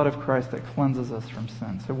the blood of Christ that cleanses us from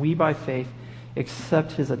sin. So we, by faith,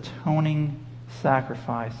 accept his atoning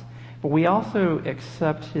sacrifice. But we also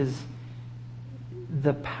accept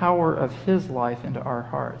the power of his life into our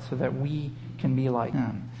hearts so that we can be like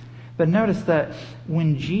him. But notice that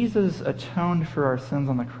when Jesus atoned for our sins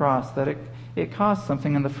on the cross, that it cost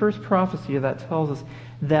something. And the first prophecy of that tells us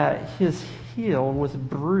that his heel was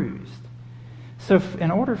bruised. So in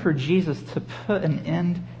order for Jesus to put an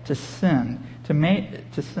end to sin, to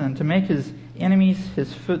make his enemies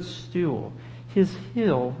his footstool, his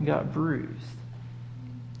heel got bruised.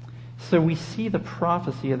 So we see the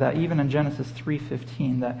prophecy of that even in Genesis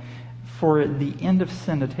 3:15, that for the end of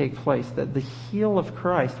sin to take place, that the heel of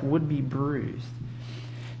Christ would be bruised.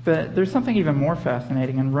 But there's something even more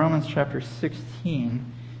fascinating in Romans chapter 16,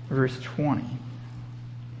 verse 20.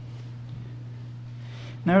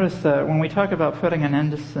 Notice that when we talk about putting an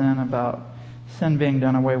end to sin, about sin being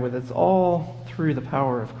done away with, it's all through the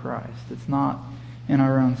power of Christ. It's not in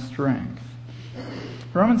our own strength.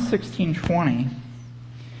 Romans 16:20,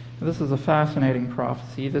 this is a fascinating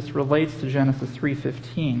prophecy. This relates to Genesis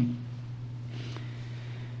 3:15.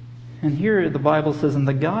 And here the Bible says, "And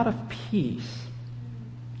the God of peace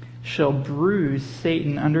shall bruise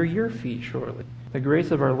Satan under your feet shortly. The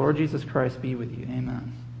grace of our Lord Jesus Christ be with you."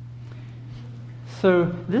 Amen.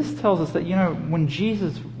 So this tells us that, when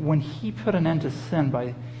he put an end to sin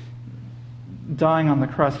by dying on the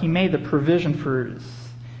cross, he made the provision for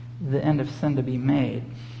the end of sin to be made.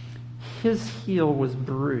 His heel was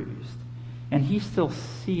bruised, and he's still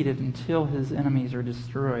seated until his enemies are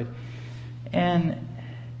destroyed. And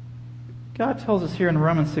God tells us here in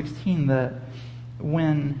Romans 16 that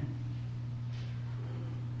when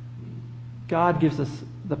God gives us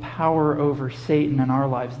the power over Satan in our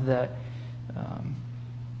lives, that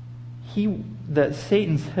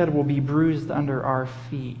Satan's head will be bruised under our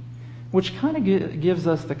feet, which kind of gives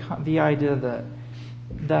us the idea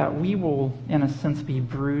that we will, in a sense, be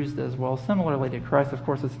bruised as well. Similarly to Christ, of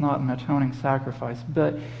course, it's not an atoning sacrifice,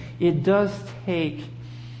 but it does take,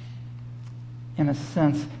 in a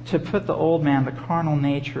sense, to put the old man, the carnal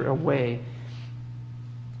nature, away.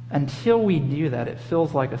 Until we do that, it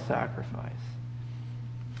feels like a sacrifice.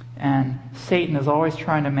 And Satan is always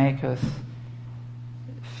trying to make us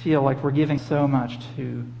feel like we're giving so much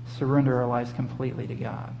to surrender our lives completely to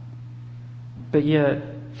God. But yet,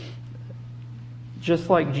 just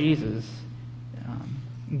like Jesus,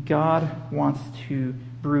 God wants to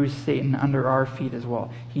bruise Satan under our feet as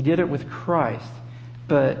well. He did it with Christ,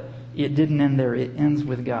 but it didn't end there. It ends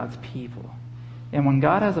with God's people. And when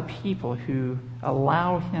God has a people who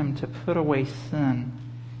allow him to put away sin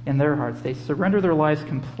in their hearts, they surrender their lives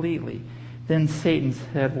completely, then Satan's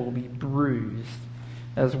head will be bruised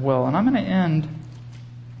as well. And I'm going to end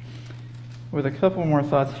with a couple more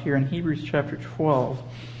thoughts here in Hebrews chapter 12.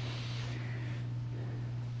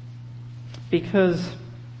 Because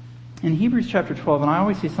in Hebrews chapter 12, and I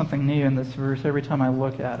always see something new in this verse every time I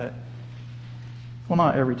look at it. Well,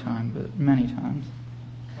 not every time, but many times.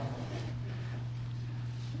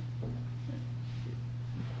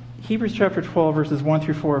 Hebrews chapter 12, verses 1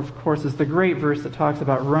 through 4, of course, is the great verse that talks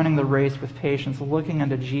about running the race with patience, looking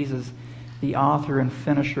unto Jesus, the author and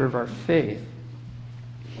finisher of our faith.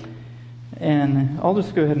 And I'll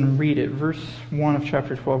just go ahead and read it. Verse 1 of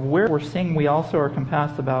chapter 12. "Wherefore, seeing we also are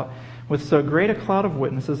compassed about with so great a cloud of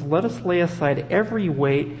witnesses, let us lay aside every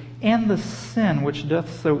weight and the sin which doth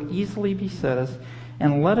so easily beset us,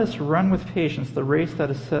 and let us run with patience the race that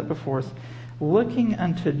is set before us, looking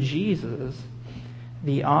unto Jesus,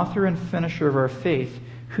 the author and finisher of our faith,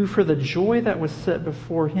 who for the joy that was set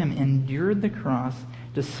before him endured the cross,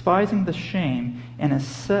 despising the shame, and is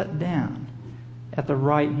set down at the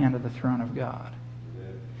right hand of the throne of God."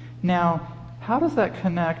 Now, how does that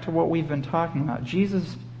connect to what we've been talking about?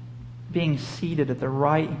 Jesus being seated at the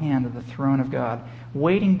right hand of the throne of God,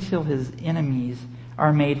 waiting till his enemies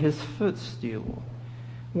are made his footstool.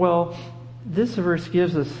 Well, this verse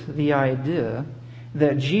gives us the idea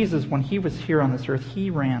that Jesus, when he was here on this earth, he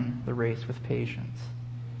ran the race with patience.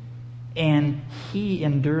 And he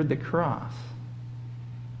endured the cross.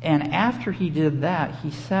 And after he did that,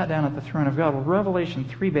 he sat down at the throne of God. Well, Revelation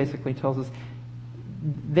 3 basically tells us,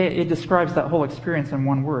 it describes that whole experience in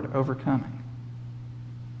one word: overcoming.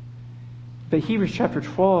 But Hebrews chapter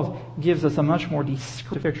 12 gives us a much more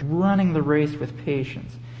descriptive picture, running the race with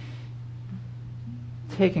patience,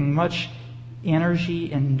 taking much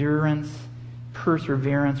energy, endurance,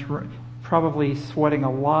 perseverance, probably sweating a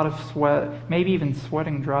lot of sweat, maybe even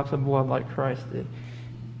sweating drops of blood like Christ did.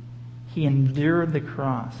 He endured the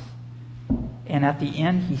cross. And at the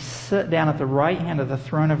end, he sat down at the right hand of the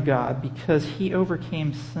throne of God because he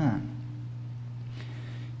overcame sin.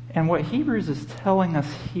 And what Hebrews is telling us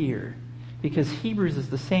here, because Hebrews is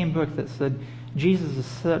the same book that said Jesus is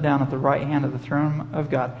set down at the right hand of the throne of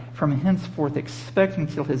God, from henceforth expecting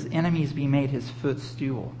till his enemies be made his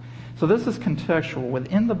footstool. So this is contextual.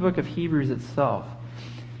 Within the book of Hebrews itself,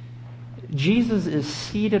 Jesus is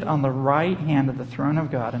seated on the right hand of the throne of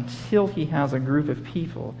God until he has a group of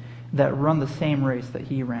people that run the same race that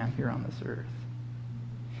he ran here on this earth.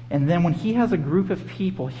 And then when he has a group of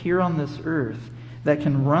people here on this earth that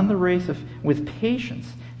can run the race with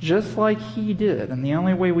patience, just like he did, and the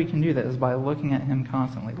only way we can do that is by looking at him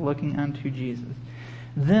constantly, looking unto Jesus,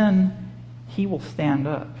 then he will stand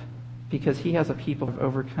up because he has a people who have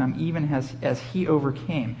overcome even as he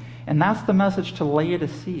overcame. And that's the message to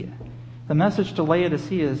Laodicea. The message to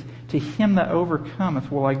Laodicea is, to him that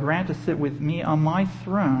overcometh will I grant to sit with me on my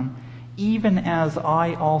throne, even as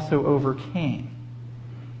I also overcame.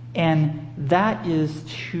 And that is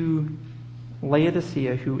to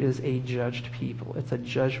Laodicea, who is a judged people. It's a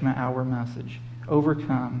judgment hour message.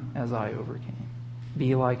 Overcome as I overcame.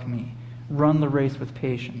 Be like me. Run the race with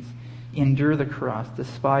patience. Endure the cross.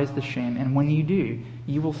 Despise the shame. And when you do,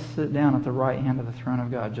 you will sit down at the right hand of the throne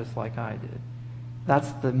of God just like I did.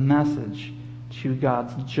 That's the message to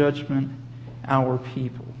God's judgment hour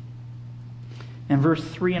people. And verse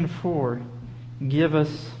 3 and 4 give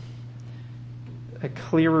us a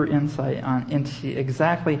clearer insight into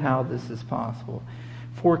exactly how this is possible.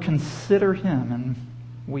 For consider him, and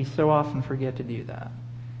we so often forget to do that.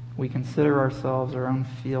 We consider ourselves, our own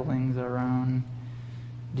feelings, our own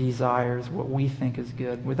desires, what we think is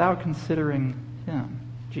good, without considering him,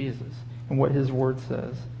 Jesus, and what his word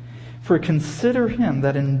says. For consider him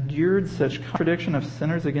that endured such contradiction of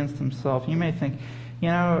sinners against himself. You may think,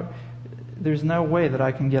 there's no way that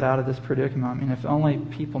I can get out of this predicament. I mean, if only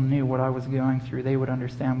people knew what I was going through, they would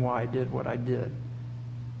understand why I did what I did.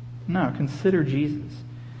 No, consider Jesus,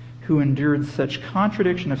 who endured such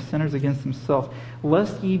contradiction of sinners against himself,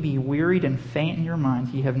 lest ye be wearied and faint in your minds.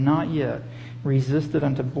 Ye have not yet resisted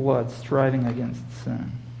unto blood, striving against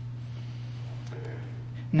sin.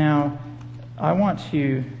 Now, I want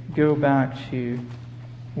to go back to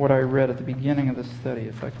what I read at the beginning of the study,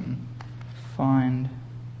 if I can find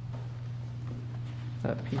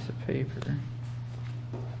that piece of paper.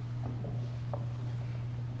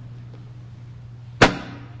 Yeah,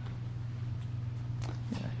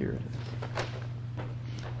 here it is.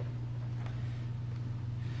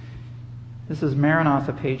 This is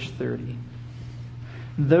Maranatha, page 30.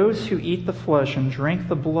 Those who eat the flesh and drink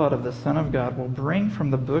the blood of the Son of God will bring from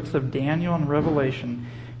the books of Daniel and Revelation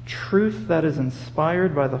truth that is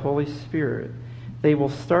inspired by the Holy Spirit. They will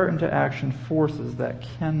start into action forces that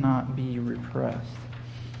cannot be repressed.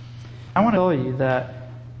 I want to tell you that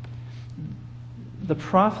the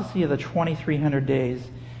prophecy of the 2300 days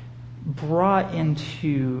brought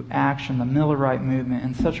into action the Millerite movement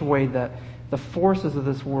in such a way that the forces of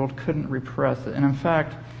this world couldn't repress it. And in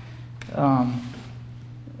fact,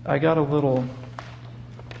 I got a little,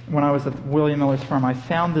 when I was at William Miller's farm, I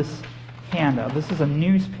found this handout. This is a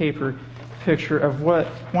newspaper picture of what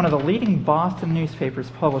one of the leading Boston newspapers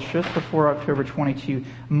published just before October 22,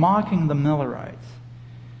 mocking the Millerites.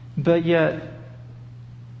 But yet,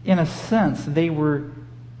 in a sense, they were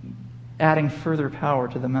adding further power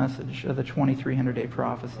to the message of the 2300-day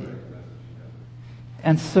prophecy.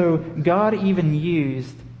 And so God even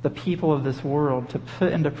used the people of this world to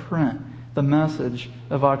put into print the message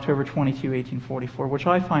of October 22, 1844, which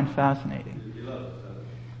I find fascinating.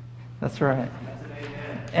 That's right.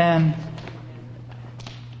 And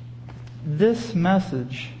this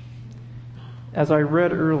message, as I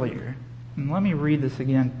read earlier, and let me read this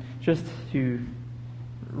again just to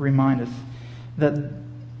remind us, that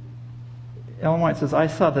Ellen White says, I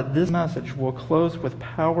saw that this message will close with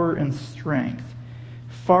power and strength,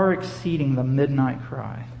 far exceeding the midnight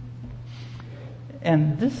cry.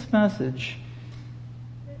 And this message,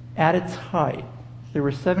 at its height, there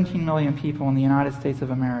were 17 million people in the United States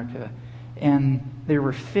of America, and there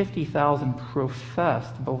were 50,000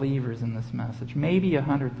 professed believers in this message, maybe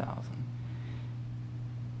 100,000.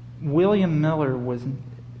 William Miller was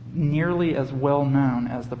nearly as well known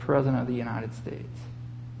as the President of the United States.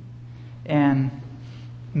 And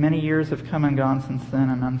many years have come and gone since then,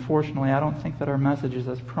 and unfortunately I don't think that our message is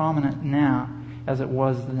as prominent now as it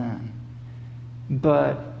was then.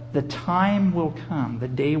 But the time will come, the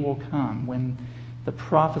day will come, when the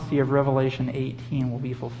prophecy of Revelation 18 will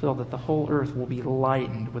be fulfilled, that the whole earth will be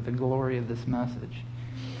lightened with the glory of this message.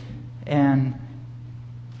 And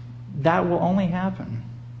that will only happen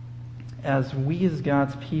as we as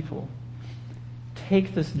God's people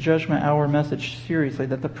take this judgment hour message seriously,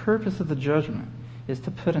 that the purpose of the judgment is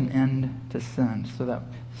to put an end to sin, so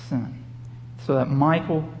that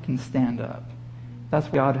Michael can stand up. That's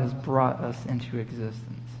why God has brought us into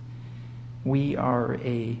existence. We are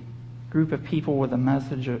a group of people with a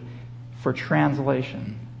message for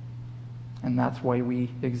translation, and that's why we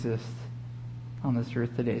exist on this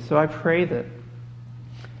earth today. So I pray that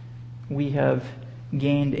we have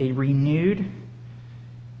gained a renewed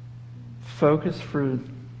focus for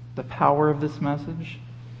the power of this message,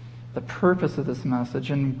 the purpose of this message,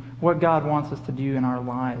 and what God wants us to do in our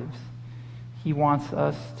lives. He wants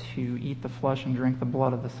us to eat the flesh and drink the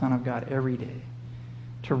blood of the Son of God every day,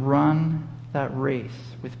 to run that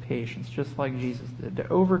race with patience, just like Jesus did, to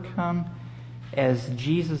overcome as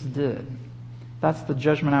Jesus did. That's the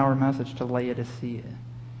judgment hour message to Laodicea.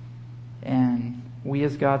 And we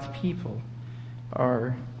as God's people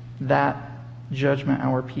are that judgment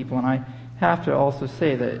hour people. And I have to also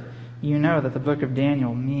say that you know that the book of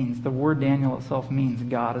Daniel means, the word Daniel itself means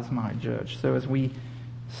God is my judge. So as we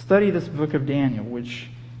study this book of Daniel, which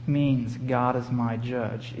means God is my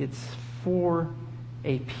judge, it's for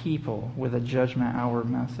a people with a judgment hour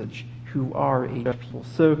message who are a judge people.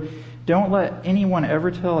 So don't let anyone ever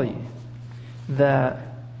tell you that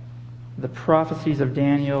the prophecies of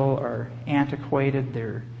Daniel are antiquated,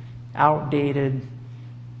 they're outdated,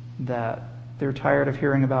 that they're tired of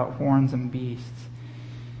hearing about horns and beasts.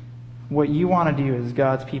 What you want to do as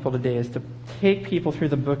God's people today is to take people through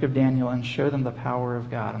the book of Daniel and show them the power of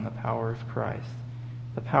God and the power of Christ,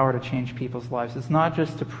 the power to change people's lives. It's not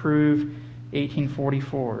just to prove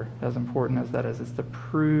 1844, as important as that is. It's to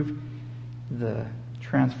prove the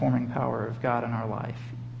transforming power of God in our life,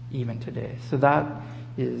 even today. So that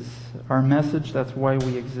is our message. That's why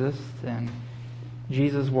we exist. And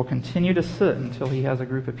Jesus will continue to sit until he has a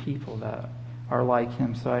group of people that are like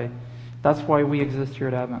him. So that's why we exist here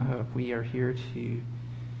at Advent Hope. We are here to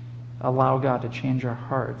allow God to change our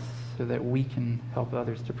hearts so that we can help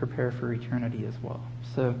others to prepare for eternity as well.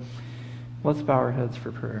 So let's bow our heads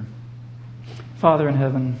for prayer. Father in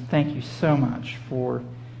heaven, thank you so much for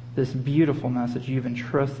this beautiful message. You've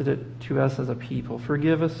entrusted it to us as a people.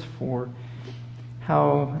 Forgive us for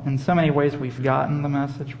how in so many ways we've gotten the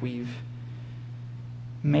message. We've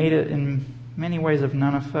made it in many ways of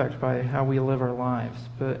none effect by how we live our lives.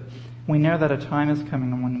 But we know that a time is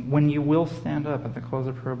coming when you will stand up at the close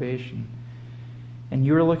of probation, and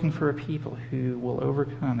you are looking for a people who will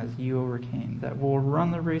overcome as you overcame, that will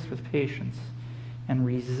run the race with patience and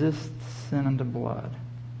resist sin unto blood.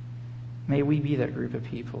 May we be that group of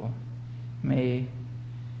people. May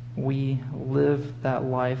we live that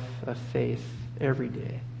life of faith every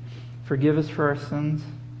day. Forgive us for our sins.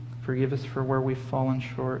 Forgive us for where we've fallen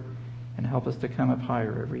short, and help us to come up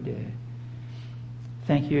higher every day.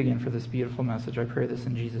 Thank you again for this beautiful message. I pray this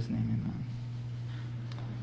in Jesus' name, amen.